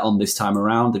carried that on this time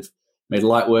around. They've made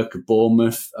light work of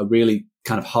Bournemouth, a really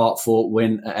kind of hard-fought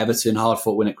win at Everton,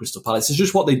 hard-fought win at Crystal Palace. It's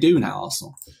just what they do now,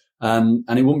 Arsenal. And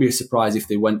it wouldn't be a surprise if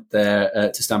they went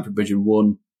there to Stamford Bridge and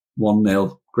won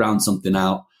 1-0, ground something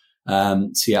out.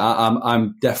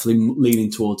 I'm definitely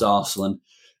leaning towards Arsenal and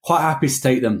quite happy to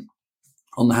take them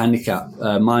on the handicap,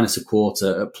 minus a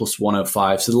quarter at plus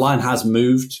 105. So the line has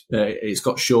moved. It's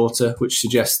got shorter, which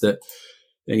suggests that,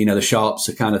 the sharps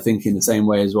are kind of thinking the same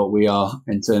way as what we are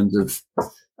in terms of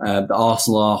the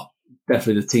Arsenal are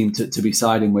definitely the team to be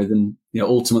siding with. And,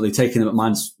 ultimately taking them at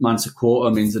minus a quarter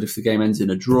means that if the game ends in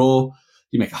a draw,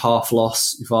 you make a half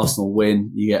loss. If Arsenal win,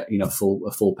 you get, a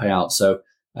full payout. So,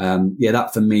 that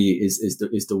for me is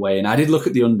the way. And I did look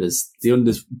at the unders. The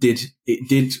unders did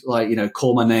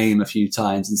call my name a few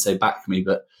times and say back me,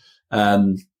 but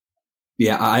I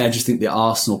just think the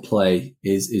Arsenal play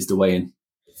is the way in.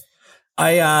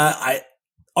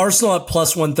 Arsenal at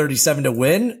plus 137 to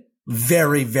win,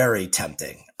 very, very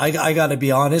tempting. I got to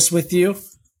be honest with you.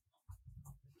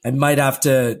 I might have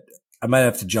to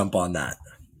jump on that.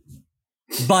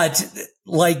 But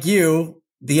like you,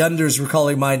 the unders were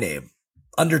calling my name.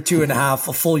 Under 2.5,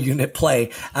 a full unit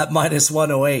play at minus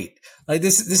 108. Like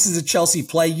this is a Chelsea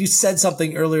play. You said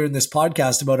something earlier in this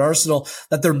podcast about Arsenal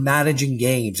that they're managing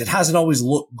games. It hasn't always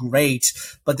looked great,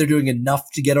 but they're doing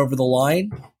enough to get over the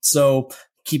line. So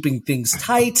keeping things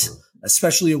tight,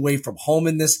 especially away from home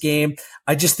in this game.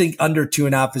 I just think under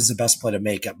 2.5 is the best play to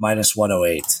make at minus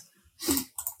 108.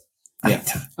 Yeah,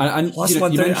 and plus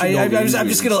 130.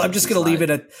 I'm just gonna leave it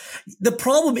at. The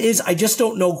problem is I just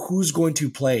don't know who's going to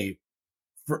play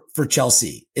for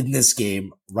Chelsea in this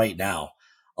game right now.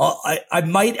 I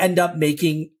might end up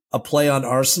making a play on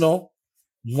Arsenal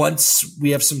once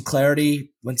we have some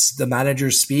clarity, once the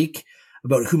managers speak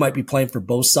about who might be playing for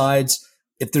both sides.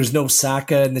 If there's no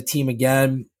Saka in the team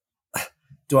again,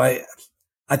 I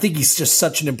think he's just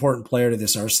such an important player to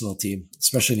this Arsenal team,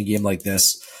 especially in a game like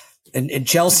this. And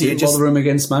Chelsea, it just bother him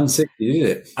against Man City,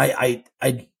 did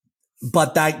it?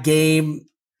 But that game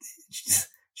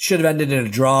should have ended in a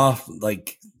draw.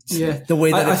 Like the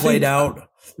way that it played out,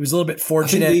 it was a little bit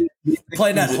fortunate.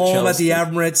 Playing at home at the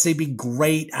Emirates, they'd be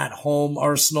great at home.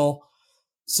 Arsenal,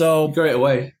 so great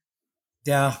away.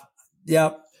 Yeah,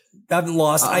 haven't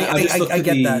lost. I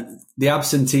get that. The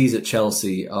absentees at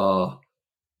Chelsea are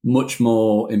much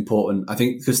more important, I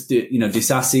think, because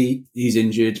Disasi, he's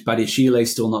injured.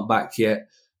 Badiashile's still not back yet.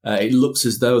 It looks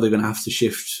as though they're going to have to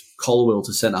shift Colwill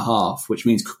to centre half, which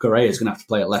means Correa is going to have to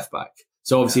play at left back.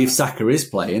 So obviously, if Saka is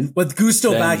playing with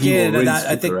Gusto back in, and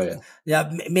I think, Correa.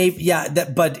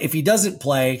 But if he doesn't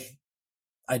play,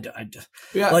 I think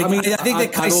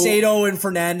that Caicedo and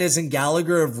Fernandes and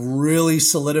Gallagher have really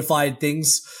solidified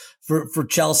things for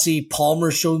Chelsea.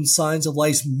 Palmer's shown signs of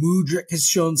life. Mudryk has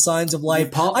shown signs of life.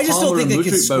 I just don't think they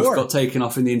can score. Both got taken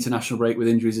off in the international break with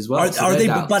injuries as well. Are they?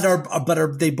 But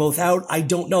are they both out? I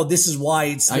don't know. This is why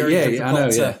it's very difficult. I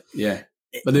know.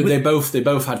 But they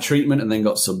both had treatment and then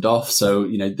got subbed off. So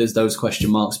there's those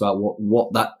question marks about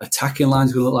what that attacking line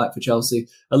is going to look like for Chelsea.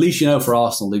 At least for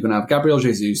Arsenal, they're going to have Gabriel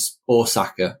Jesus or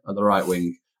Saka at the right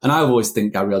wing. And I always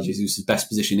think Gabriel Jesus' best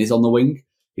position is on the wing.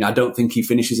 I don't think he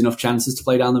finishes enough chances to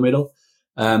play down the middle.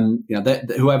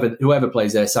 Whoever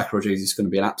plays there, Saka or Jesus is going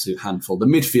to be an absolute handful. The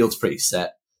midfield's pretty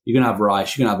set. You're going to have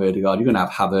Rice, you're going to have Ødegaard, you're going to have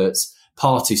Havertz.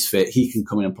 Partey's fit. He can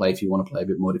come in and play if you want to play a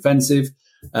bit more defensive.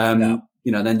 Then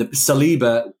the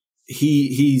Saliba,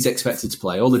 he's expected to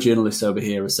play. All the journalists over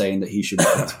here are saying that he should be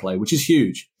able to play, which is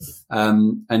huge.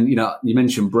 You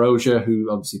mentioned Brozier, who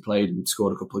obviously played and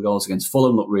scored a couple of goals against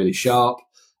Fulham, looked really sharp.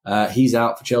 He's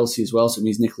out for Chelsea as well, so it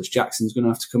means Nicholas Jackson's going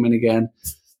to have to come in again.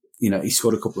 He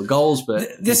scored a couple of gols, but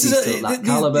this is that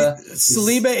caliber.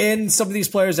 Saliba in, some of these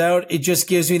players out, it just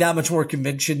gives me that much more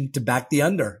conviction to back the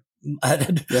under.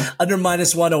 Under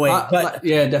minus 108. But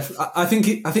definitely. I think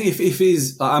if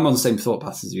he's, I'm on the same thought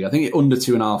path as you. I think under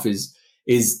 2.5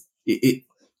 is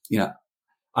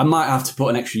I might have to put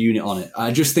an extra unit on it.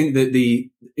 I just think that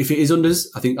if it is unders,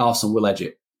 I think Arsenal will edge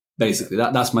it. Basically,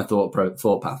 that's my thought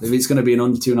path. If it's going to be an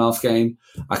under 2.5 game,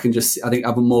 I think I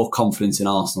have more confidence in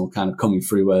Arsenal kind of coming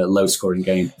through a low scoring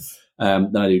game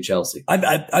than I do Chelsea.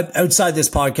 I outside this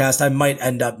podcast, I might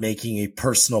end up making a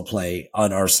personal play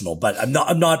on Arsenal, but I'm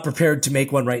not prepared to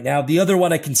make one right now. The other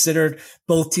one I considered,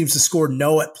 both teams to score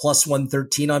no at plus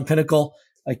 113 on Pinnacle.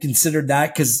 I considered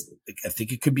that because I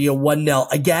think it could be a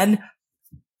 1-0 again.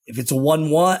 If it's a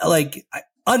 1-1,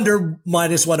 under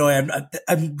minus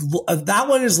 108, that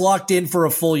one is locked in for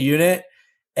a full unit,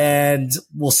 and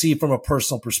we'll see from a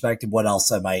personal perspective what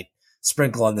else I might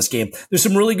sprinkle on this game. There's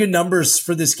some really good numbers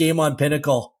for this game on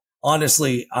Pinnacle,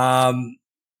 honestly,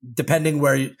 depending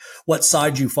what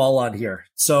side you fall on here.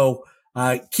 So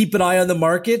keep an eye on the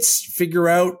markets, figure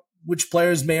out which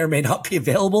players may or may not be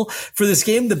available for this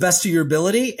game, the best of your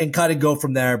ability, and kind of go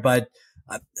from there. But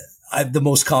I have the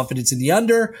most confidence in the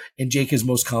under, and Jake has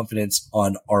most confidence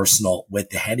on Arsenal with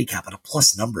the handicap at a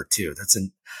plus number too. That's a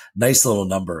nice little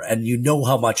number. And you know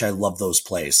how much I love those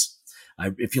plays.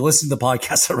 If you listen to the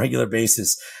podcast on a regular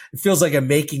basis, it feels like I'm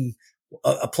making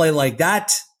a play like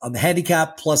that on the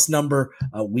handicap plus number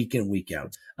week in, week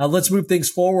out. Let's move things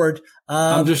forward.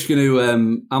 I'm just going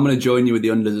to join you with the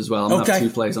unders as well. I'm going to have 2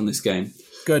 plays on this game.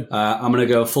 Good. I'm going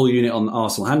to go full unit on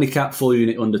Arsenal handicap, full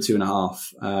unit under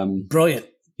 2.5. Brilliant.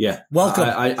 Yeah. Welcome.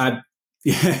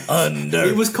 Under.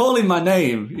 It was calling my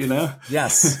name,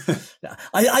 Yes.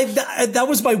 That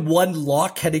was my one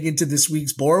lock heading into this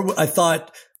week's board. I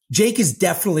thought Jake is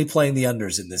definitely playing the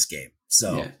unders in this game.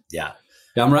 So, yeah.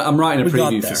 I'm writing a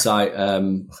preview for site.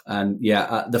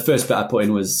 The first bet I put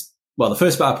in was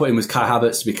Kai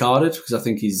Havertz to be carded because I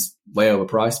think he's way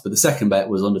overpriced. But the second bet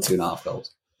was under 2.5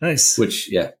 goals. Nice. Which,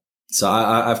 So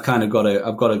I've kind of got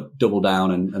to double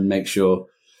down and make sure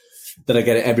that I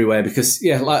get it everywhere because,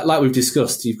 like we've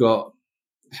discussed, you've got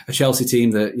a Chelsea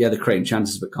team that, they're creating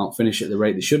chances but can't finish at the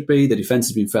rate they should be. The defence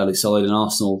has been fairly solid, and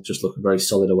Arsenal just look a very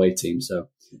solid away team. So,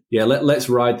 let's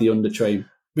ride the under train.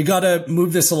 We got to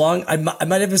move this along. I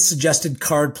might have a suggested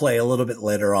card play a little bit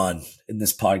later on in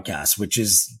this podcast, which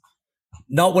is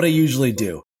not what I usually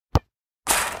do.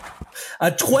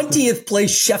 20th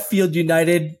place Sheffield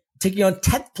United taking on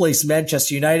 10th place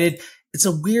Manchester United. It's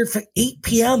a weird 8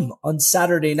 p.m. on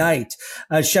Saturday night.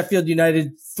 Sheffield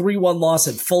United 3-1 loss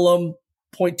at Fulham,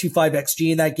 0.25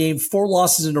 XG in that game, 4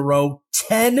 losses in a row,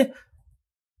 10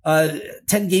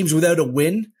 games without a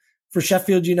win for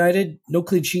Sheffield United. No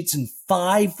clean sheets in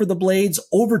 5 for the Blades.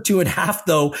 Over 2.5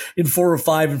 though in 4 of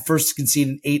 5, and first to concede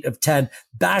in 8 of 10.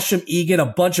 Basham, Egan, a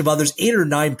bunch of others, 8 or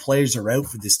 9 players are out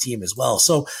for this team as well.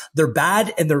 So they're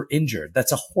bad and they're injured.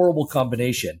 That's a horrible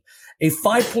combination. A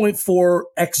 5.4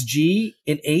 XG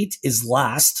in 8 is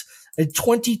last. A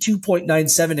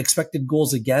 22.97 expected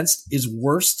goals against is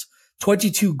worst.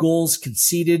 22 goals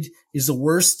conceded is the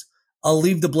worst. I'll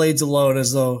leave the Blades alone,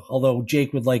 although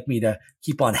Jake would like me to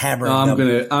keep on hammering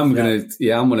them. I'm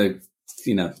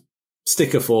gonna,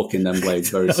 stick a fork in them Blades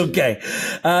very soon. Okay.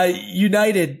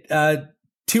 United,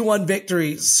 2-1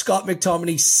 victory. Scott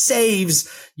McTominay saves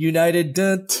United.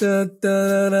 Dun, dun,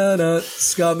 dun, dun, dun.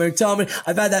 Scott McTominay.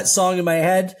 I've had that song in my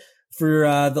head for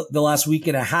the last week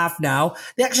and a half now.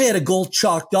 They actually had a goal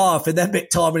chalked off, and then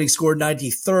McTominay scored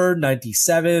 93rd,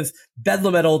 97th,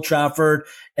 Bedlam at Old Trafford,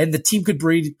 and the team could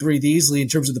breathe easily in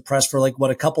terms of the press for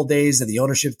a couple days, and the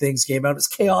ownership things came out. It's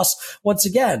chaos once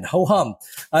again. Ho-hum.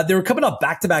 They were coming off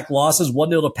back-to-back losses,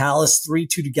 1-0 to Palace, 3-2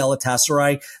 to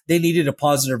Galatasaray. They needed a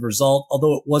positive result,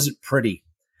 although it wasn't pretty.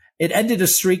 It ended a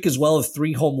streak as well of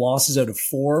 3 home losses out of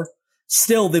 4.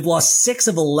 Still, they've lost 6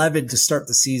 of 11 to start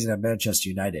the season at Manchester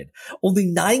United. Only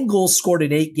 9 goals scored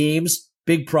in 8 games.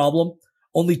 Big problem.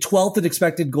 Only 12th in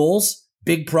expected goals.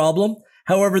 Big problem.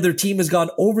 However, their team has gone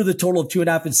over the total of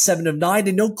 2.5 in 7 of 9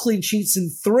 and no clean sheets in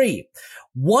 3.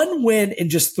 1 win in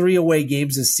just 3 away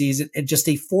games this season and just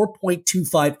a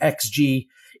 4.25 XG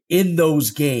in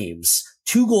those games.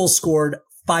 2 goals scored,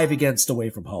 5 against away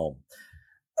from home.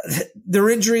 Their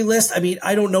injury list,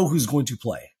 I don't know who's going to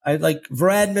play.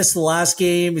 Varane missed the last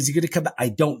game. Is he going to come back? I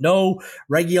don't know.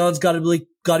 Reguilon's got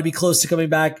to be close to coming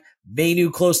back.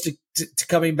 Mainu close to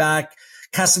coming back.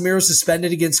 Casemiro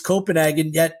suspended against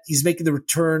Copenhagen, yet he's making the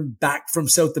return back from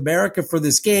South America for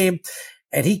this game.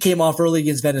 And he came off early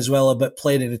against Venezuela, but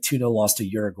played in a 2-0 loss to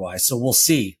Uruguay. So we'll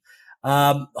see.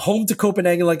 Home to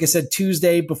Copenhagen, like I said,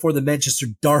 Tuesday before the Manchester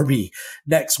Derby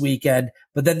next weekend.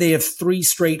 But then they have 3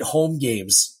 straight home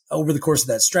games over the course of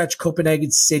that stretch.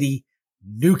 Copenhagen, City,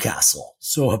 Newcastle.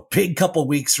 So a big couple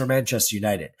weeks for Manchester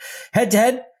United. Head to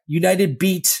head, United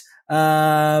beat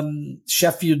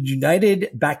Sheffield United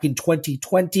back in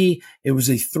 2020. It was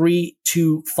a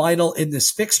 3-2 final in this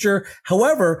fixture.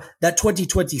 However, that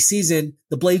 2020 season,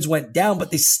 the Blades went down,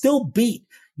 but they still beat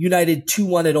United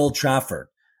 2-1 at Old Trafford.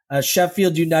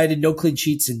 Sheffield United, no clean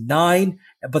sheets in 9,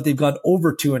 but they've gone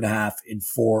over 2.5 in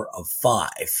 4 of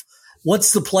 5.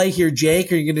 What's the play here,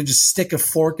 Jake? Are you going to just stick a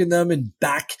fork in them and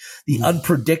back the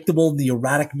unpredictable and the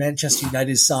erratic Manchester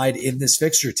United side in this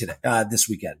fixture today, this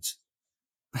weekend?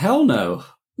 Hell no.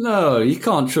 No, you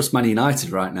can't trust Man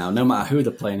United right now, no matter who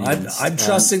they're playing against. I'm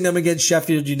trusting them against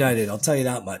Sheffield United. I'll tell you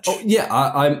that much. Oh, yeah,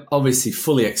 I obviously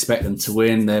fully expect them to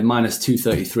win. They're minus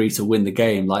 233 to win the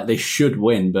game. They should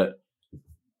win, but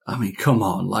come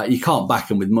on. You can't back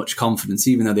them with much confidence,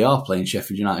 even though they are playing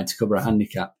Sheffield United to cover a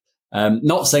handicap.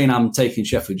 Not saying I'm taking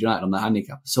Sheffield United on the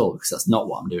handicap at all, because that's not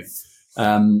what I'm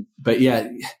doing. But yeah,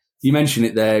 you mentioned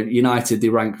it there. United, they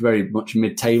rank very much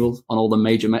mid-table on all the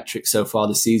major metrics so far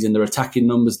this season. Their attacking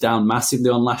numbers down massively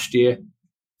on last year.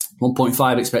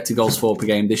 1.5 expected goals for per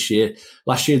game this year.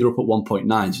 Last year, they're up at 1.9,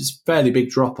 so it's a fairly big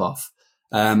drop-off.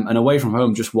 And away from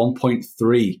home, just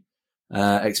 1.3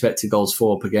 expected goals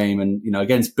for per game. And,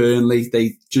 against Burnley,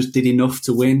 they just did enough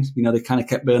to win. They kind of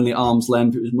kept Burnley at arm's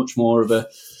length. It was much more of a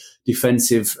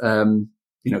defensive, kind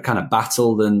of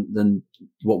battle than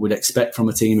what we'd expect from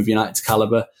a team of United's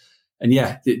caliber. And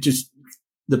yeah,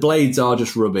 the Blades are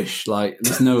just rubbish.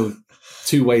 There's no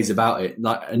 2 ways about it.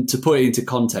 And to put it into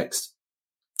context,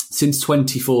 since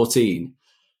 2014,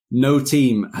 no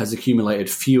team has accumulated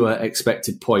fewer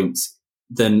expected points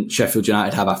than Sheffield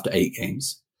United have after 8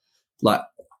 games.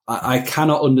 I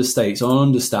cannot understate. So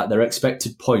on Understat, their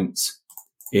expected points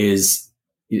is,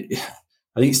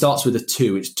 I think it starts with a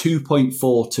 2. It's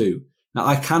 2.42. Now,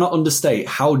 I cannot understate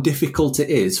how difficult it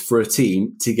is for a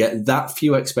team to get that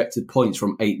few expected points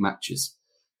from 8 matches.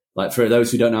 For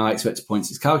those who don't know how expected points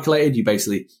is calculated, you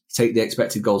basically take the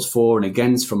expected goals for and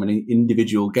against from an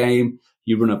individual game,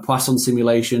 You run a Poisson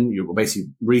simulation. You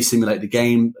basically re-simulate the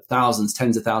game thousands,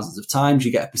 tens of thousands of times.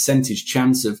 You get a percentage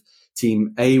chance of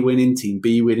team A winning, team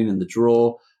B winning, and the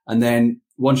draw. And then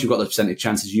once you've got those percentage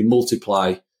chances, you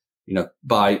multiply,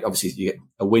 by, obviously you get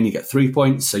a win, you get 3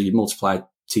 points. So you multiply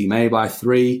team A by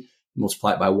 3,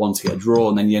 multiply it by 1 to get a draw,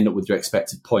 and then you end up with your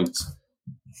expected points.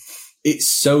 It's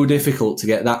so difficult to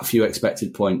get that few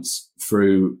expected points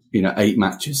through, 8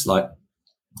 matches. Like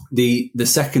the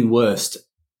second worst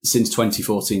since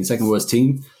 2014, second worst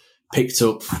team picked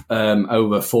up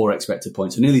over 4 expected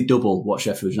points, so nearly double what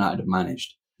Sheffield United have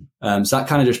managed. So that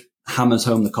kind of just hammers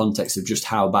home the context of just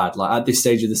how bad. Like at this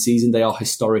stage of the season, they are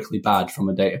historically bad from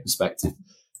a data perspective.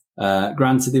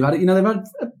 Granted, they've had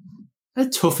a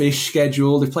toughish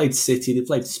schedule. They've played City, they've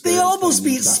played Spurs. They almost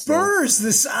beat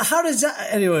Spurs. How does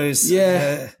that? Anyways,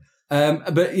 yeah.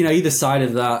 But either side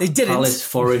of that, they didn't. Palace,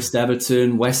 Forest,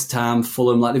 Everton, West Ham,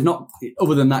 Fulham. Like they've not.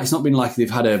 Other than that, it's not been like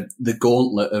they've had the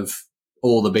gauntlet of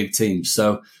all the big teams.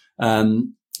 So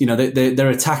their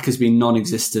attack has been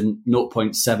non-existent.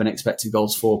 0.7 expected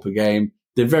goals for per game.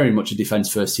 They're very much a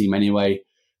defence-first team anyway.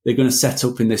 They're going to set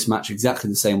up in this match exactly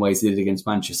the same way as they did against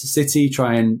Manchester City.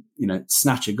 Try and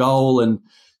snatch a goal and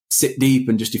sit deep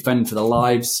and just defend for their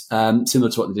lives.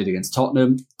 Similar to what they did against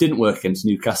Tottenham. Didn't work against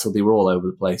Newcastle. They were all over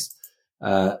the place.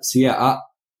 Man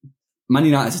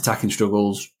United's attacking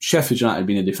struggles. Sheffield United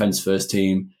being a defence-first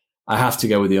team. I have to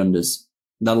go with the unders.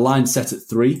 The line's set at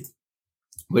 3,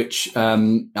 which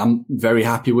I'm very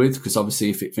happy with because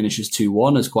obviously if it finishes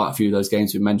 2-1, as quite a few of those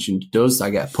games we mentioned does, I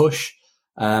get a push.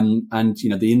 And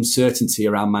the uncertainty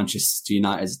around Manchester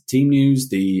United's team news,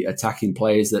 the attacking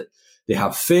players that they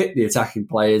have fit, the attacking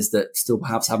players that still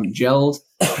perhaps haven't gelled,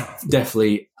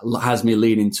 definitely has me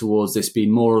leaning towards this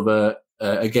being more of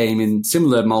a game in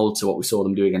similar mould to what we saw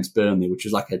them do against Burnley, which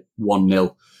was like a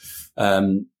 1-0.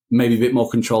 Maybe a bit more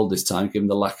controlled this time, given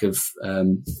the lack of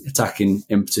attacking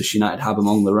impetus United have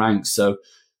among the ranks. So,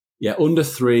 yeah, under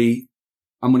 3.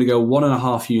 I'm going to go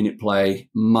 1.5 unit play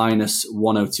minus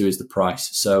 102 is the price.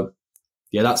 So,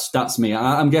 yeah, that's me.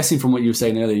 I'm guessing from what you were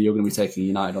saying earlier, you're going to be taking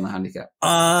United on the handicap.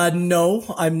 No,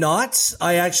 I'm not.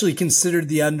 I actually considered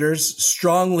the unders,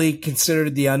 strongly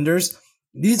considered the unders.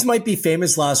 These might be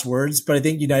famous last words, but I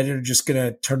think United are just going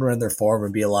to turn around their form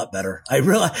and be a lot better. I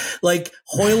realize, Rasmus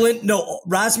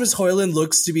Højlund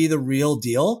looks to be the real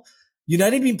deal.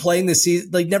 United been playing this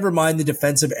season, never mind the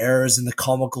defensive errors and the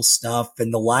comical stuff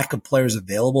and the lack of players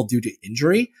available due to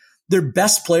injury. Their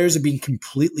best players have been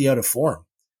completely out of form.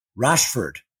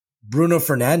 Rashford, Bruno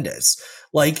Fernandes,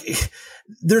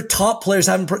 their top players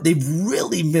they've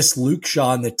really missed Luke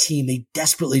Shaw on the team. They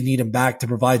desperately need him back to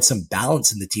provide some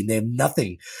balance in the team. They have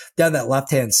nothing down that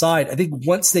left-hand side. I think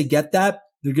once they get that,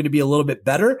 they're going to be a little bit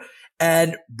better.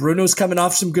 And Bruno's coming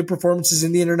off some good performances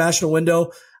in the international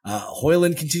window.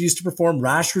 Højlund continues to perform.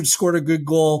 Rashford scored a good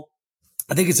goal.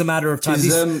 I think it's a matter of time.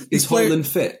 Is Højlund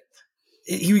fit?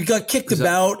 He got kicked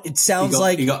about. It sounds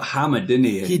like he got hammered, didn't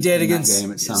he? He did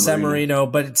against San Marino,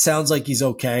 but it sounds like he's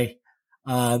okay.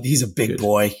 He's a big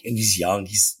boy and he's young.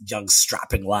 He's a young,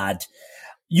 strapping lad.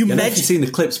 You mentioned seen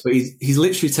the clips, but he's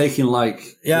literally taking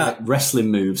like wrestling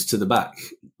moves to the back,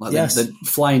 the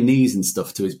flying knees and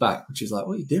stuff to his back, which is like,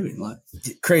 what are you doing? Like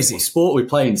crazy. What sport are we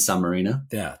playing, San Marino?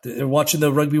 Yeah, they're watching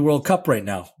the Rugby World Cup right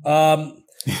now.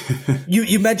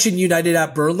 You mentioned United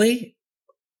at Burnley.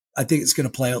 I think it's going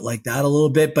to play out like that a little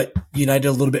bit, but United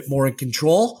a little bit more in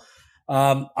control.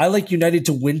 I like United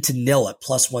to win to 0 at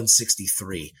plus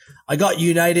 163. I got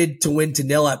United to win to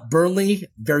 0 at Burnley.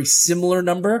 Very similar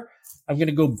number. I'm going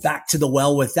to go back to the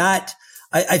well with that.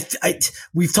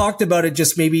 We've talked about it,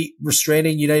 just maybe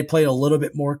restraining. United played a little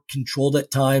bit more controlled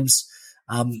at times.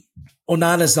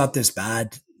 Onana's not this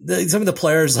bad. Some of the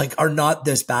players are not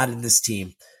this bad in this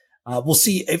team. We'll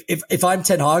see if I'm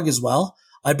Ten Hag as well.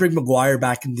 I bring Maguire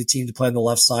back into the team to play on the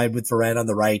left side with Varane on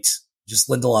the right. Just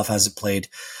Lindelof hasn't played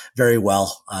very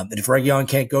well. And if Reguilon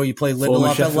can't go, you play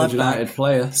Lindelof at left United back.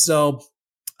 Player. So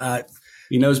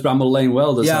he knows Bramall Lane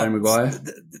well, does Harry Maguire?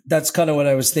 That's kind of what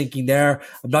I was thinking there.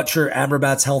 I'm not sure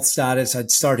Amrabat's health status. I'd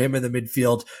start him in the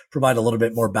midfield, provide a little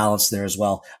bit more balance there as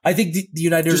well. I think the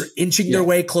United are inching their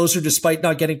way closer despite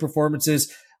not getting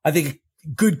performances. I think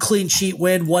good clean sheet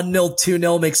win, 1-0,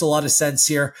 2-0 makes a lot of sense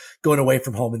here going away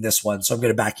from home in this one. So I'm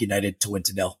going to back United to win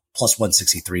to 0, plus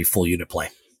 163 full unit play.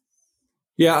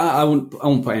 Yeah, I won't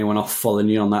put anyone off following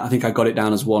you on that. I think I got it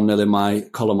down as 1-0 in my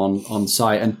column on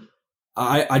site. And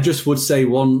I just would say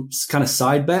one kind of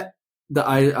side bet that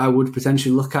I would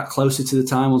potentially look at closer to the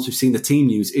time once we've seen the team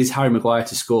news is Harry Maguire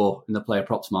to score in the player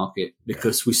props market,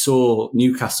 because we saw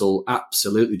Newcastle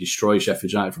absolutely destroy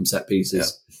Sheffield United from set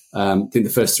pieces. Yeah. I think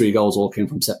the first 3 goals all came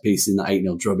from set pieces in that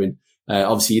 8-0 drubbing.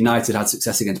 Obviously, United had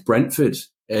success against Brentford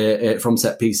from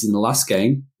set pieces in the last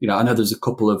game. I know there's a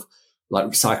couple of like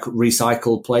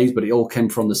recycled plays, but it all came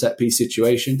from the set piece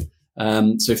situation.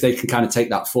 So if they can kind of take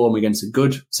that form against a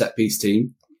good set piece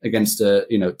team, against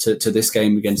to this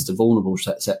game against a vulnerable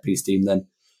set piece team, then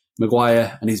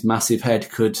Maguire and his massive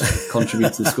head could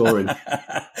contribute to the scoring.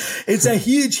 It's a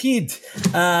huge hint.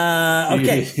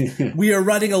 Okay. We are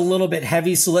running a little bit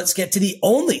heavy, so let's get to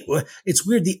it's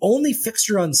weird, the only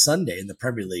fixture on Sunday in the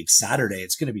Premier League, Saturday.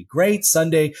 It's going to be great.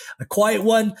 Sunday, a quiet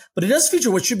one, but it does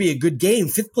feature what should be a good game.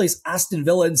 5th place Aston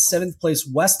Villa and 7th place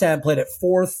West Ham played at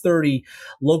 4:30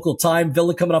 local time.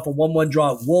 Villa coming off a 1-1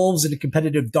 draw at Wolves in a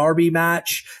competitive derby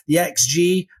match. The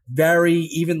XG, very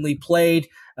evenly played.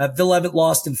 Villa haven't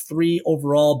lost in 3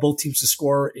 overall, both teams to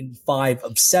score in 5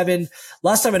 of 7.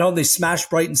 Last time at home, they smashed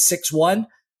Brighton 6-1.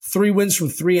 3 wins from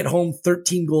 3 at home,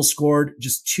 13 goals scored,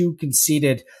 just 2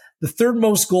 conceded. The 3rd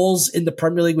most goals in the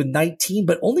Premier League with 19,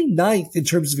 but only 9th in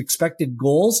terms of expected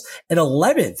goals and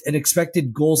 11th in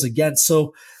expected goals against.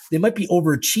 So they might be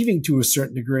overachieving to a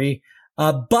certain degree.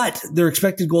 But their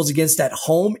expected goals against at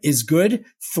home is good,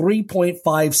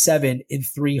 3.57 in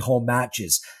 3 home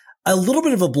matches. A little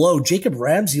bit of a blow. Jacob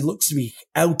Ramsey looks to be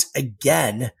out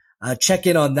again. Check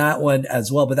in on that one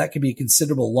as well, but that could be a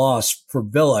considerable loss for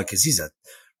Villa because he's a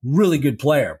really good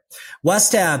player.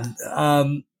 West Ham,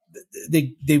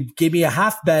 they gave me a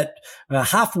half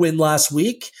win last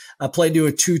week. Played to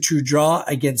a 2-2 draw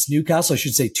against Newcastle, I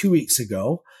should say 2 weeks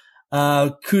ago.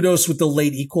 Kudos with the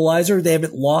late equalizer. They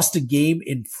haven't lost a game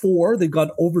in 4. They've gone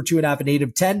over 2.5 in 8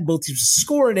 of 10. Both teams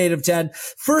score in 8 of 10.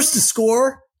 First to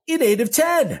score in 8 of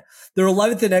 10. They're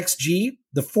 11th in XG,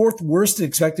 the 4th worst in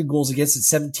expected goals against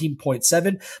at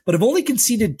 17.7, but have only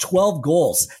conceded 12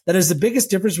 goals. That is the biggest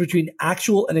difference between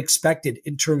actual and expected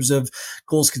in terms of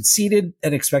goals conceded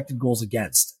and expected goals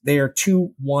against. They are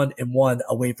 2-1-1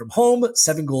 away from home,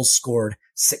 7 goals scored,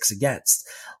 6 against.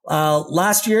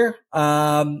 Last year,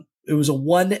 it was a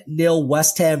 1-0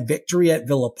 West Ham victory at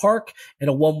Villa Park and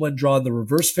a 1-1 draw in the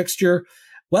reverse fixture.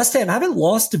 West Ham haven't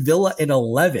lost to Villa in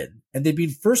 11, and they've been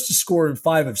first to score in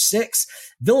 5 of 6.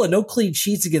 Villa, no clean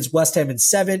sheets against West Ham in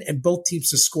 7, and both teams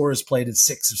to score has played in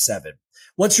 6 of 7.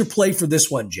 What's your play for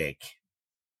this one, Jake?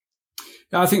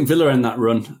 Yeah, I think Villa in that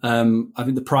run. I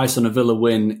think the price on a Villa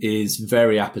win is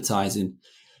very appetizing.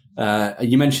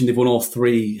 You mentioned they've won all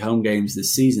 3 home games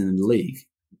this season in the league.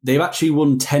 They've actually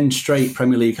won 10 straight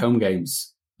Premier League home games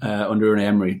under Unai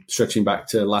Emery, stretching back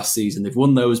to last season. They've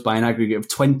won those by an aggregate of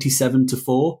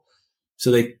 27-4. So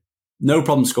they no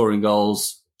problem scoring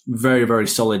goals. Very, very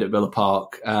solid at Villa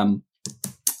Park. And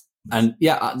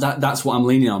yeah, that's what I'm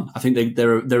leaning on. I think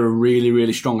they're a really,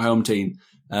 really strong home team.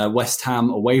 West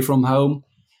Ham away from home,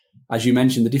 as you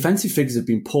mentioned, the defensive figures have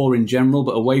been poor in general,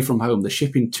 but away from home, they're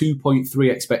shipping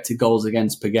 2.3 expected goals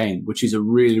against per game, which is a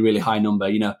really, really high number.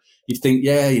 You'd think,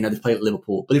 they played at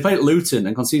Liverpool, but they played at Luton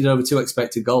and conceded over 2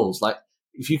 expected goals. Like,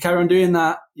 if you carry on doing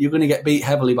that, you're going to get beat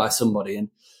heavily by somebody. And,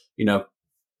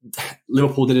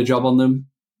 Liverpool did a job on them.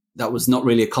 That was not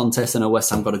really a contest. I know West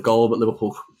Ham got a goal, but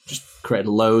Liverpool just created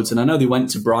loads. And I know they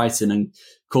went to Brighton and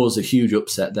caused a huge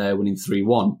upset there, winning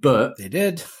 3-1. But they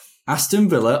did. Aston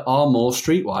Villa are more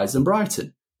streetwise than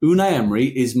Brighton. Unai Emery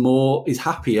is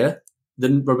happier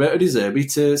than Roberto De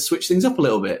Zerbi to switch things up a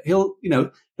little bit. He'll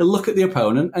look at the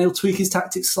opponent and he'll tweak his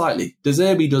tactics slightly. De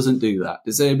Zerbi doesn't do that.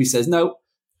 De Zerbi says, no,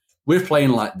 we're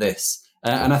playing like this.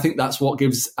 And I think that's what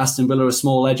gives Aston Villa a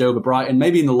small edge over Brighton,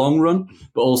 maybe in the long run,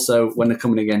 but also when they're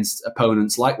coming against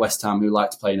opponents like West Ham who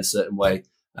like to play in a certain way.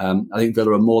 I think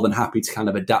Villa are more than happy to kind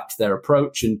of adapt their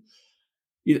approach. And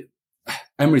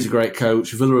Emery's a great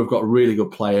coach. Villa have got really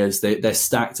good players. They're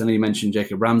stacked. I know you mentioned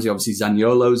Jacob Ramsey. Obviously,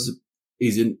 Zaniolo's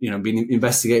being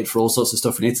investigated for all sorts of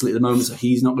stuff in Italy at the moment, so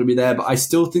he's not going to be there. But I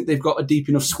still think they've got a deep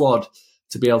enough squad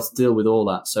to be able to deal with all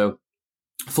that. So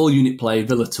full unit play,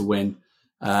 Villa to win.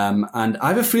 And I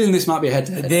have a feeling this might be a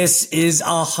head-to-head. This is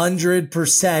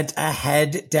 100% a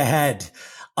head-to-head.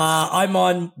 I'm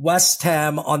on West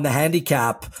Ham on the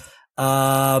handicap,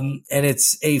 and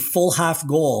it's a full half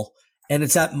goal, and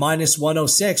it's at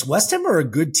 -106. West Ham are a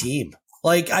good team.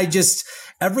 Like,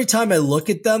 every time I look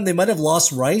at them, they might have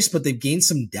lost Rice, but they've gained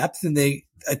some depth, and I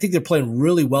think they're playing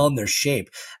really well in their shape.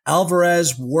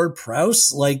 Alvarez,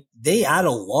 Ward-Prowse, they add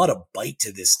a lot of bite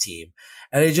to this team.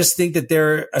 And I just think that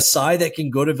they're a side that can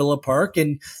go to Villa Park.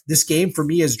 And this game for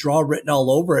me is draw written all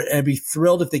over it. And I'd be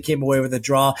thrilled if they came away with a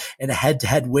draw and a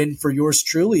head-to-head win for yours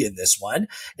truly in this one.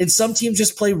 And some teams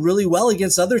just play really well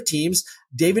against other teams.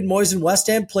 David Moyes and West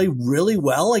Ham play really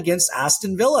well against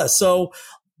Aston Villa. So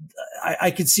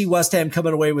I could see West Ham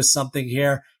coming away with something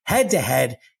here.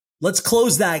 Head-to-head. Let's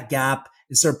close that gap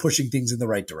and start pushing things in the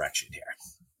right direction here.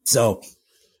 So,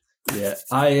 yeah,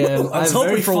 I have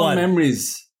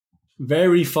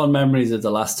very fond memories of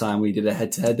the last time we did a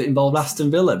head-to-head that involved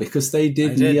Aston Villa, because they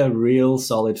did me a real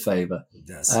solid favour.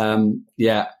 Yes.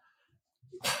 Yeah,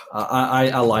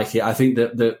 I like it. I think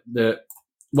that the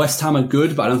West Ham are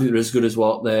good, but I don't think they're as good as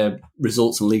what their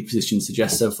results and league position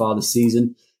suggest so far this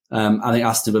season. I think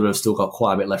Aston Villa have still got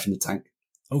quite a bit left in the tank.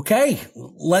 Okay,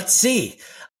 let's see.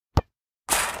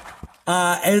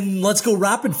 And let's go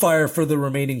rapid fire for the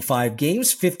remaining 5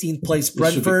 games. 15th place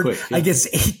Brentford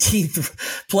against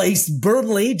 18th place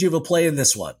Burnley. Do you have a play in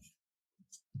this one?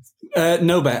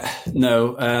 No bet.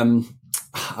 No.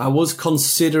 I was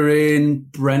considering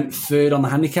Brentford on the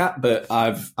handicap, but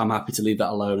I'm happy to leave that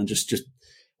alone and just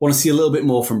want to see a little bit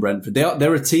more from Brentford.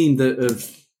 They're a team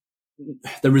that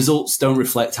the results don't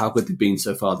reflect how good they've been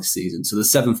so far this season. So the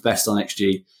 7th best on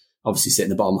XG, obviously sitting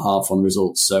in the bottom half on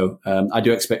results. So I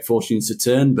do expect fortunes to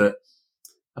turn, but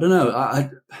I don't know.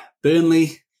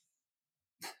 Burnley,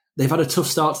 they've had a tough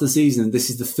start to the season. This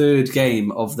is the 3rd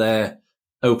game of their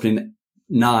opening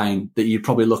 9 that you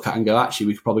probably look at and go, actually,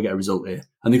 we could probably get a result here.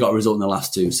 And they got a result in the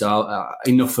last 2. So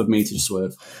enough of me to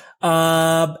swerve.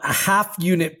 A half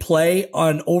unit play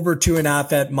on over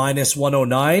 2.5 at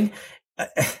 -109.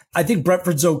 I think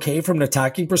Brentford's okay from an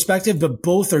attacking perspective, but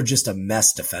both are just a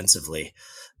mess defensively.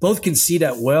 Both concede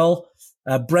at will.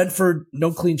 Brentford,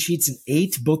 no clean sheets in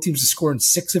 8. Both teams are scoring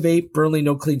 6 of 8. Burnley,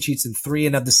 no clean sheets in 3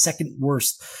 and have the 2nd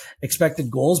worst expected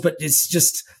goals. But it's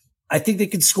just, I think they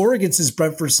can score against this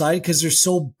Brentford side because they're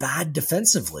so bad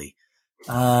defensively.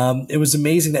 It was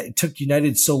amazing that it took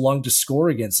United so long to score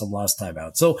against them last time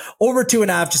out. So over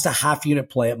 2.5, just a half unit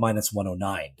play at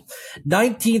 -109.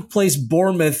 19th place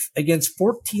Bournemouth against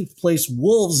 14th place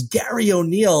Wolves. Gary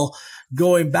O'Neill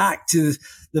going back to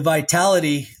the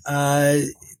vitality.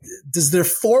 Does their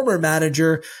former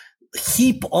manager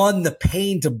heap on the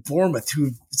pain to Bournemouth,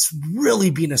 who it's really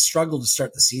been a struggle to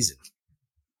start the season?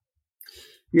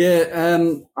 Yeah,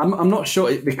 I'm not sure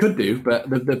they could do, but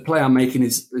the play I'm making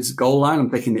is goal line. I'm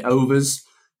taking the overs.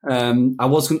 I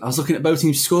was looking at both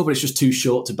teams to score, but it's just too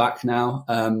short to back now.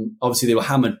 Obviously they were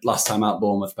hammered last time out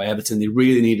Bournemouth by Everton. They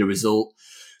really need a result.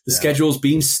 The schedule's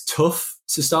been tough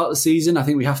to start the season. I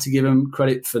think we have to give them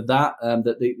credit for that.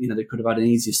 That they could have had an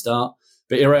easier start,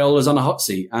 but Iraola's on a hot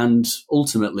seat, and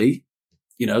ultimately,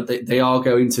 they are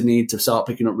going to need to start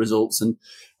picking up results. And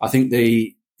I think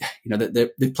they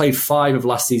played 5 of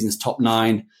last season's top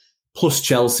 9, plus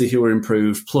Chelsea, who were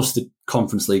improved, plus the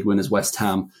Conference League winners West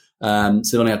Ham. So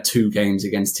they only had 2 games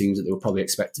against teams that they would probably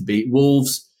expect to beat.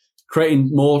 Wolves creating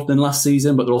more than last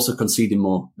season, but they're also conceding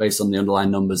more based on the underlying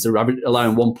numbers. They're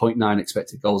allowing 1.9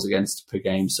 expected goals against per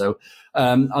game. So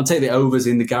I'll take the overs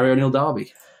in the Gary O'Neill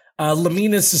derby.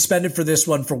 Lamine suspended for this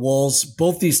one for Wolves.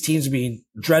 Both these teams have been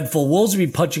dreadful. Wolves have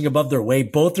been punching above their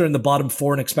weight. Both are in the bottom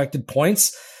 4 in expected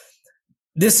points.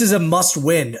 This is a must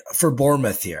win for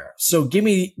Bournemouth here. So give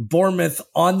me Bournemouth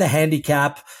on the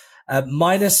handicap at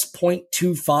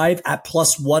 -0.25 at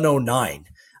 +109.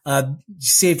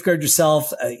 Safeguard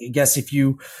yourself. I guess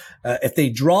if they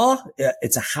draw,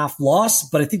 it's a half loss,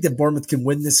 but I think that Bournemouth can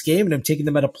win this game, and I'm taking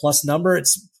them at a plus number.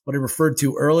 It's what I referred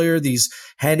to earlier, these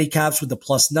handicaps with the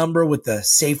plus number with the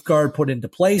safeguard put into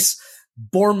place.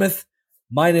 Bournemouth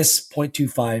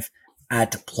 -0.25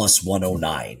 at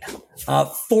 +109.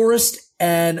 Forest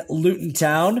and Luton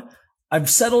Town. I've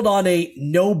settled on a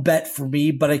no bet for me,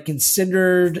 but I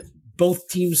considered both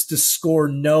teams to score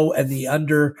no and the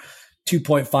under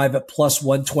 2.5 at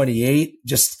 +128.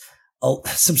 Just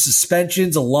some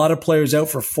suspensions, a lot of players out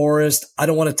for Forest. I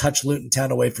don't want to touch Luton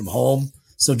Town away from home,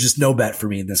 so just no bet for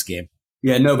me in this game.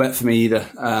 Yeah, no bet for me either.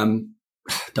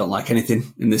 Don't like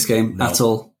anything in this game at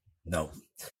all. No.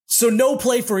 So no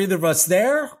play for either of us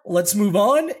there. Let's move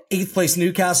on. 8th place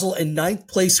Newcastle and 9th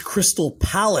place Crystal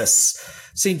Palace.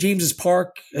 St. James's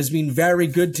Park has been very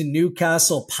good to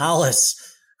Newcastle. Palace,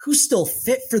 who's still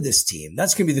fit for this team?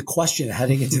 That's going to be the question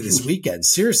heading into this weekend.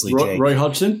 Seriously, Jake. Roy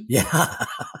Hodgson? Yeah.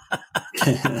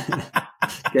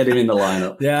 Get him in the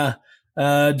lineup. Yeah.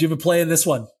 Do you have a play in this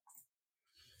one?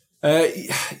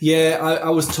 I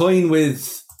was toying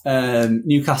with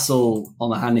Newcastle on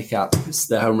the handicap because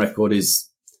their home record is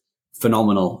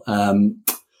phenomenal.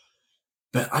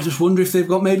 But I just wonder if they've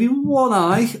got maybe one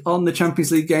eye on the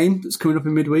Champions League game that's coming up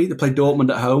in midweek. They play Dortmund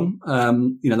at home.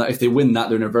 That if they win that,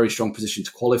 they're in a very strong position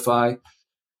to qualify.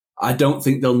 I don't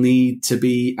think they'll need to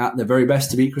be at their very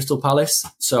best to beat Crystal Palace.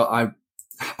 So I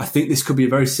think this could be a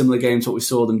very similar game to what we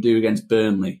saw them do against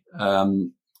Burnley,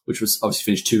 which was obviously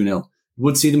finished 2-0.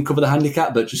 Would see them cover the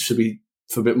handicap, but just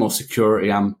for a bit more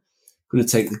security, I'm going to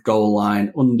take the goal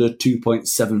line under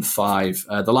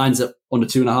 2.75. The line's at under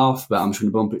 2.5, but I'm just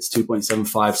going to bump it to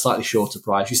 2.75, slightly shorter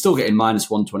price. You're still getting minus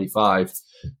 125,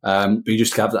 but you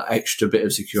just have that extra bit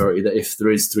of security that if there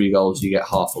is 3 goals, you get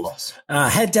half a loss.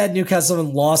 Head-to-head, Newcastle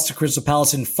haven't lost to Crystal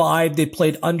Palace in 5. They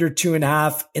played under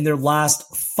 2.5 in their last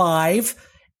 5,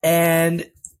 and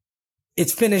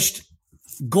it's finished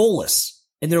goalless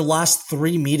in their last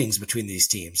 3 meetings between these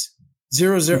teams.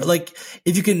 0-0. Like,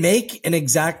 if you can make an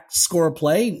exact score of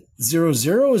play,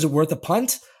 0-0, is it worth a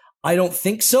punt? I don't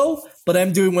think so, but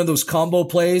I'm doing one of those combo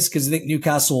plays because I think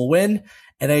Newcastle will win,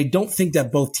 and I don't think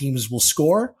that both teams will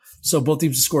score. So both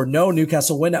teams will score no.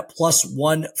 Newcastle win at plus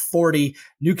 140.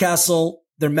 Newcastle,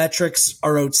 their metrics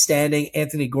are outstanding.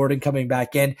 Anthony Gordon coming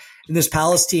back in. And this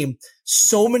Palace team,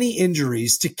 so many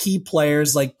injuries to key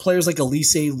players like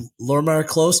Elise Lerma are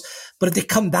close. But if they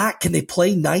come back, can they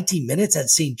play 90 minutes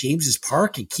at St. James's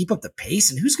Park and keep up the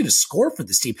pace? And who's going to score for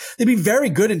this team? They've been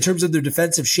very good in terms of their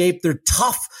defensive shape. They're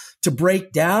tough to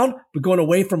break down, but going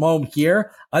away from home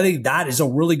here, I think that is a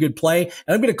really good play.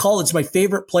 And I'm going to call it's my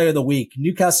favorite play of the week.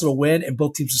 Newcastle will win and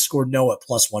both teams will score no at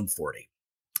plus 140.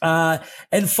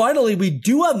 And finally, we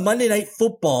do have Monday Night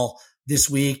Football this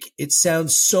week. It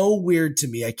sounds so weird to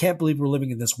me. I can't believe we're living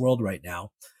in this world right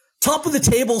now. Top of the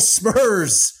table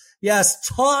Spurs. Yes,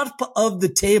 top of the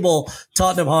table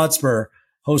Tottenham Hotspur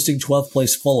hosting 12th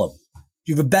place Fulham.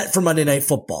 Do you have a bet for Monday Night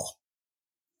Football?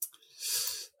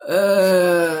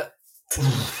 I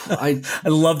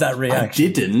love that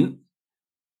reaction.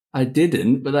 I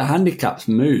didn't, but the handicap's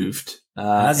moved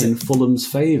in Fulham's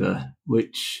favour,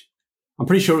 which I'm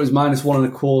pretty sure it was minus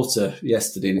 1.25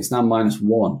 yesterday, and it's now minus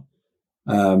 1.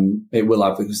 It will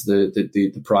have because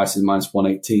the price is minus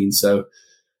 118. So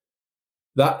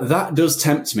that does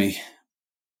tempt me.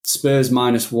 Spurs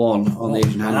minus 1 on the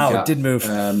Asian handicap. Wow, it did move.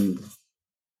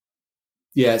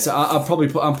 Yeah, so I'm probably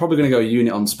going to go a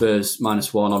unit on Spurs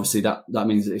minus 1. Obviously, that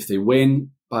means that if they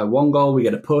win by 1 goal, we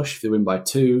get a push. If they win by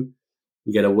 2,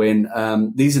 we get a win.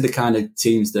 These are the kind of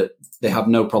teams that they have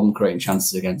no problem creating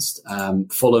chances against.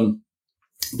 Fulham,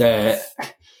 their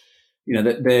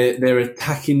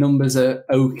attacking numbers are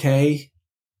okay,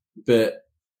 but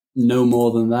no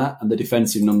more than that, and the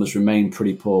defensive numbers remain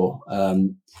pretty poor.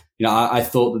 I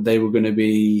thought that they were going to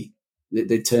be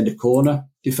they turned a corner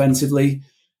defensively.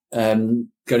 Going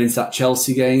into that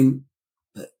Chelsea game,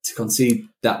 to concede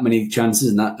that many chances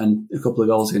and a couple of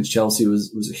goals against Chelsea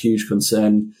was a huge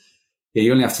concern. Yeah,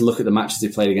 you only have to look at the matches they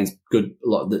played against a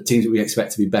lot of the teams that we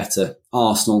expect to be better.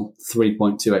 Arsenal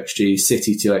 3.2 XG,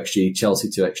 City 2 XG, Chelsea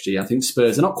 2 XG. I think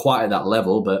Spurs are not quite at that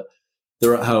level, but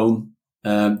they're at home.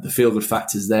 The feel good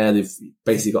factor's there. They've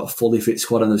basically got a fully fit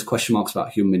squad, and there's question marks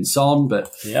about Heung-min Son, but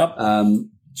yep.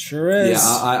 Sure is.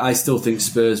 Yeah, I still think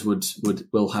Spurs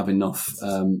will have enough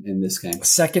in this game.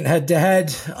 Second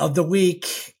head-to-head of the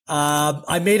week.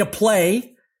 I made a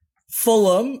play,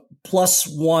 Fulham plus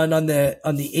 1 on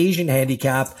the Asian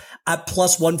handicap at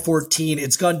plus 114.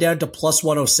 It's gone down to plus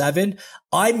 107.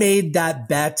 I made that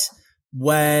bet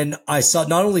when I saw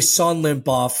not only Son limp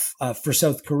off for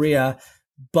South Korea,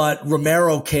 but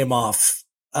Romero came off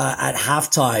at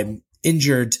halftime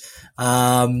injured.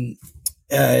 In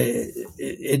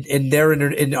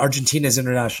Argentina's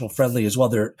international friendly as well.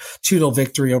 Their 2-0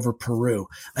 victory over Peru.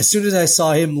 As soon as I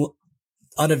saw him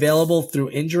unavailable through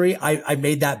injury, I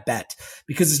made that bet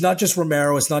because it's not just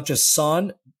Romero. It's not just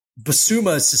Son.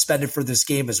 Basuma is suspended for this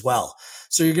game as well.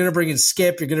 So you're going to bring in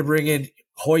Skip. You're going to bring in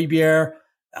Højbjerg.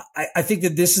 I think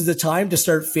that this is the time to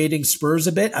start fading Spurs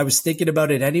a bit. I was thinking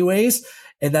about it anyways,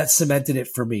 and that cemented it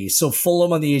for me. So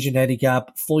Fulham on the Asian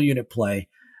handicap, full unit play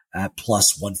at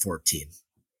plus 114.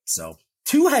 So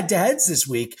 2 head-to-heads this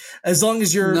week. As long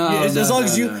as you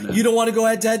don't want to go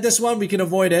head-to-head this one, we can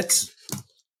avoid it.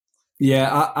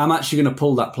 Yeah, I'm actually going to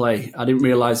pull that play. I didn't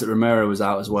realize that Romero was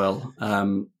out as well.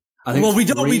 I think we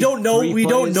don't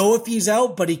know if he's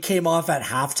out, but he came off at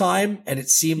halftime, and it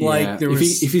seemed like there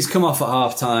was. If he's come off at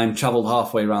halftime, traveled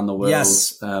halfway around the world.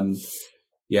 Yes.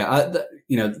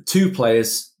 2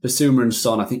 players, Basuma and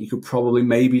Son, I think you could probably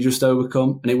maybe just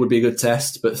overcome, and it would be a good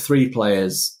test. But 3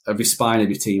 players, every spine of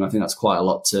your team, I think that's quite a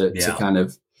lot to kind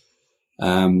of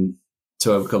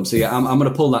to overcome. So yeah, I'm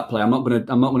going to pull that play. I'm not going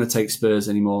to take Spurs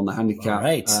anymore on the handicap. All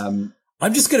right.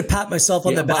 I'm just going to pat myself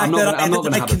on the back.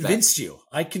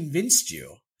 I convinced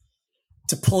you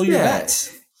to pull your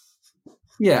bet.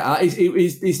 Yeah,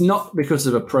 it's not because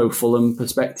of a pro Fulham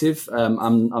perspective.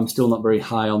 I'm still not very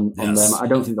high on them. I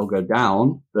don't think they'll go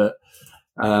down, but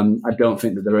I don't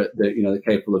think that they're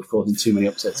capable of causing too many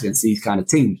upsets against these kind of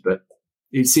teams. But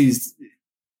it seems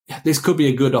this could be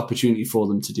a good opportunity for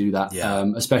them to do that,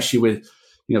 especially with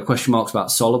question marks about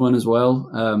Solomon as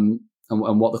well.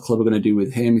 and what the club are going to do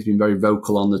with him. He's been very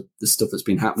vocal on the stuff that's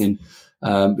been happening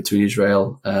between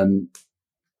Israel.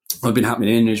 Have been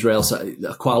happening in Israel. So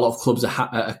quite a lot of clubs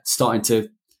are starting to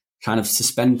kind of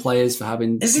suspend players for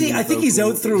having. Isn't he? I think he's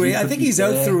out through. I think he's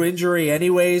out through injury.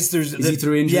 Anyways, is he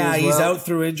through injury? Yeah, as well? He's out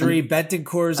through injury.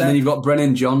 Bentancur's out. And then you've got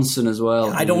Brennan Johnson as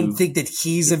well. I don't think that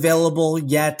he's available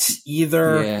yet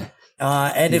either. Yeah.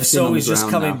 And if so, he's just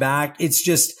coming back. It's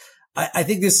just, I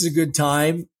think this is a good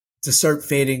time to start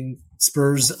fading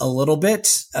Spurs a little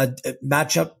bit.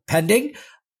 Matchup pending.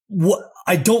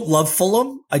 I don't love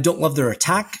Fulham. I don't love their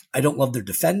attack. I don't love their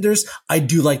defenders. I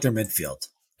do like their midfield.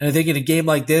 And I think in a game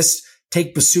like this,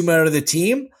 take Basuma out of the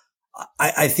team.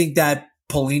 I think that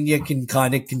Polina can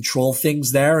kind of control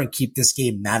things there and keep this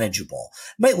game manageable.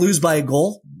 Might lose by a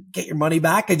goal, get your money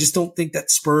back. I just don't think that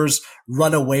Spurs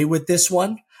run away with this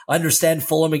one. I understand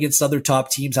Fulham against other top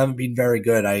teams haven't been very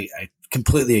good. I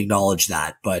completely acknowledge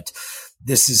that, but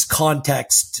this is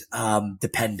context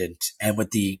dependent. And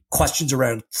with the questions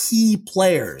around key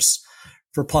players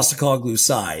for Postecoglou's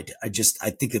side, I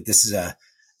think that this is a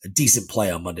decent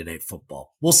play on Monday Night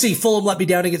Football. We'll see. Fulham let me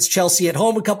down against Chelsea at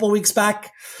home a couple of weeks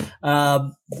back.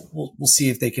 We'll see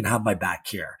if they can have my back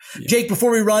here. Yeah. Jake,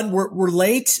 before we run, we're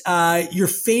late. Your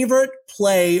favorite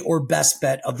play or best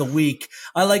bet of the week?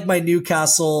 I like my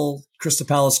Newcastle Crystal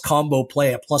Palace combo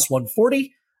play at plus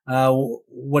 140.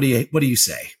 What do you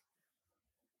say?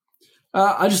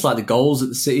 I just like the goals at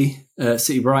the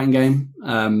City Brighton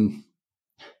game.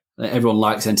 Everyone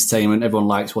likes entertainment. Everyone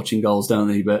likes watching goals, don't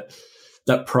they? But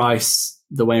that price,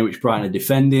 the way in which Brighton are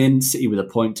defending, City with a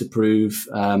point to prove,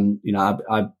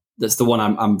 that's the one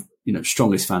I'm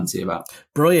strongest fancy about.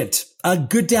 Brilliant.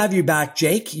 Good to have you back,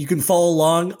 Jake. You can follow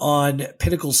along on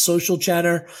Pinnacle's social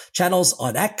channels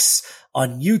on X,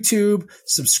 on YouTube.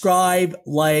 Subscribe,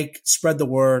 like, spread the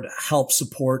word, help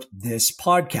support this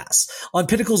podcast. On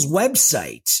Pinnacle's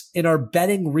website, in our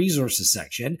betting resources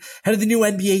section, head of the new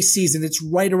NBA season. It's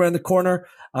right around the corner.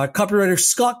 Copywriter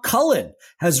Scott Cullen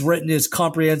has written his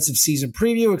comprehensive season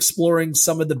preview, exploring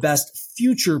some of the best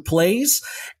future plays.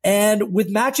 And with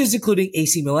matches including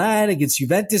AC Milan against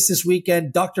Juventus this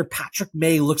weekend, Dr. Patrick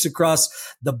May looks across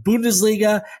the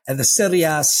Bundesliga and the Serie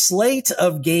A slate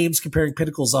of games, comparing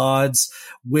Pinnacle's odds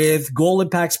with Goal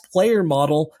Impact's player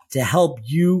model to help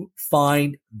you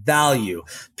find value.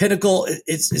 Pinnacle,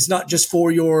 it's not just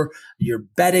for your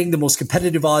betting, the most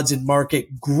competitive odds in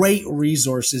market, great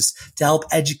resources to help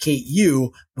educate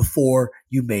you before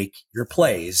you make your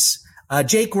plays.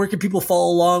 Jake, where can people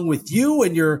follow along with you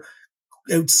and your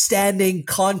outstanding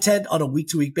content on a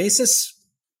week-to-week basis?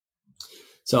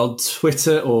 So on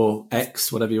Twitter or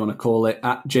X, whatever you want to call it,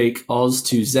 at Jake Oz,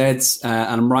 2 Zs,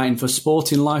 and I'm writing for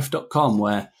sportinglife.com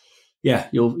where,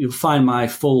 you'll find my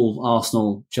full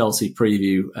Arsenal-Chelsea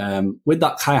preview with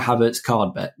that Kai Havertz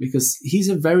card bet, because he's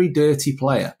a very dirty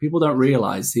player. People don't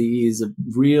realise he is a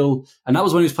real, and that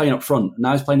was when he was playing up front.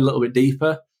 Now he's playing a little bit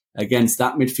deeper against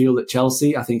that midfield at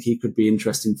Chelsea. I think he could be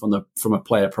interesting from a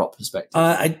player prop perspective.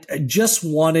 I just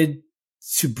wanted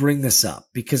to bring this up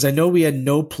because I know we had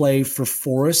no play for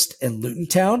Forest and Luton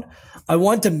Town. I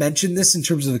want to mention this in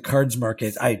terms of the cards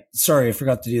market. I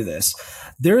forgot to do this.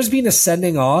 There has been a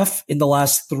sending off in the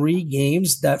last 3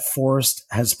 games that Forest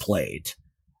has played.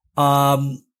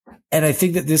 And I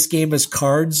think that this game has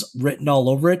cards written all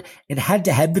over it. And head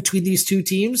to head between these two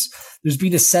teams, there's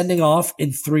been a sending off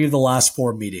in 3 of the last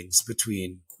 4 meetings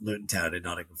between Luton Town and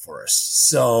Nottingham Forest.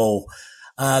 So,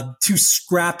 2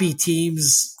 scrappy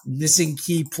teams, missing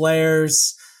key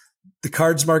players. The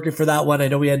cards market for that one, I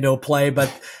know we had no play,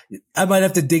 but I might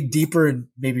have to dig deeper and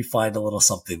maybe find a little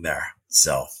something there.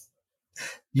 So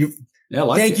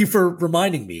thank you for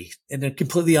reminding me in a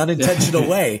completely unintentional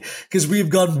way, because we've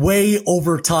gone way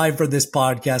over time for this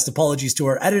podcast. Apologies to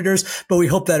our editors, but we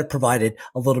hope that it provided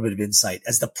a little bit of insight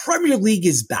as the Premier League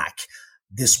is back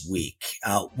this week.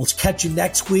 We'll catch you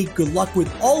next week. Good luck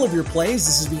with all of your plays.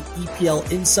 This has been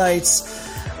EPL Insights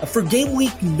for Game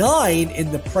Week 9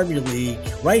 in the Premier League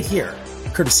right here,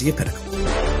 courtesy of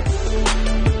Pinnacle.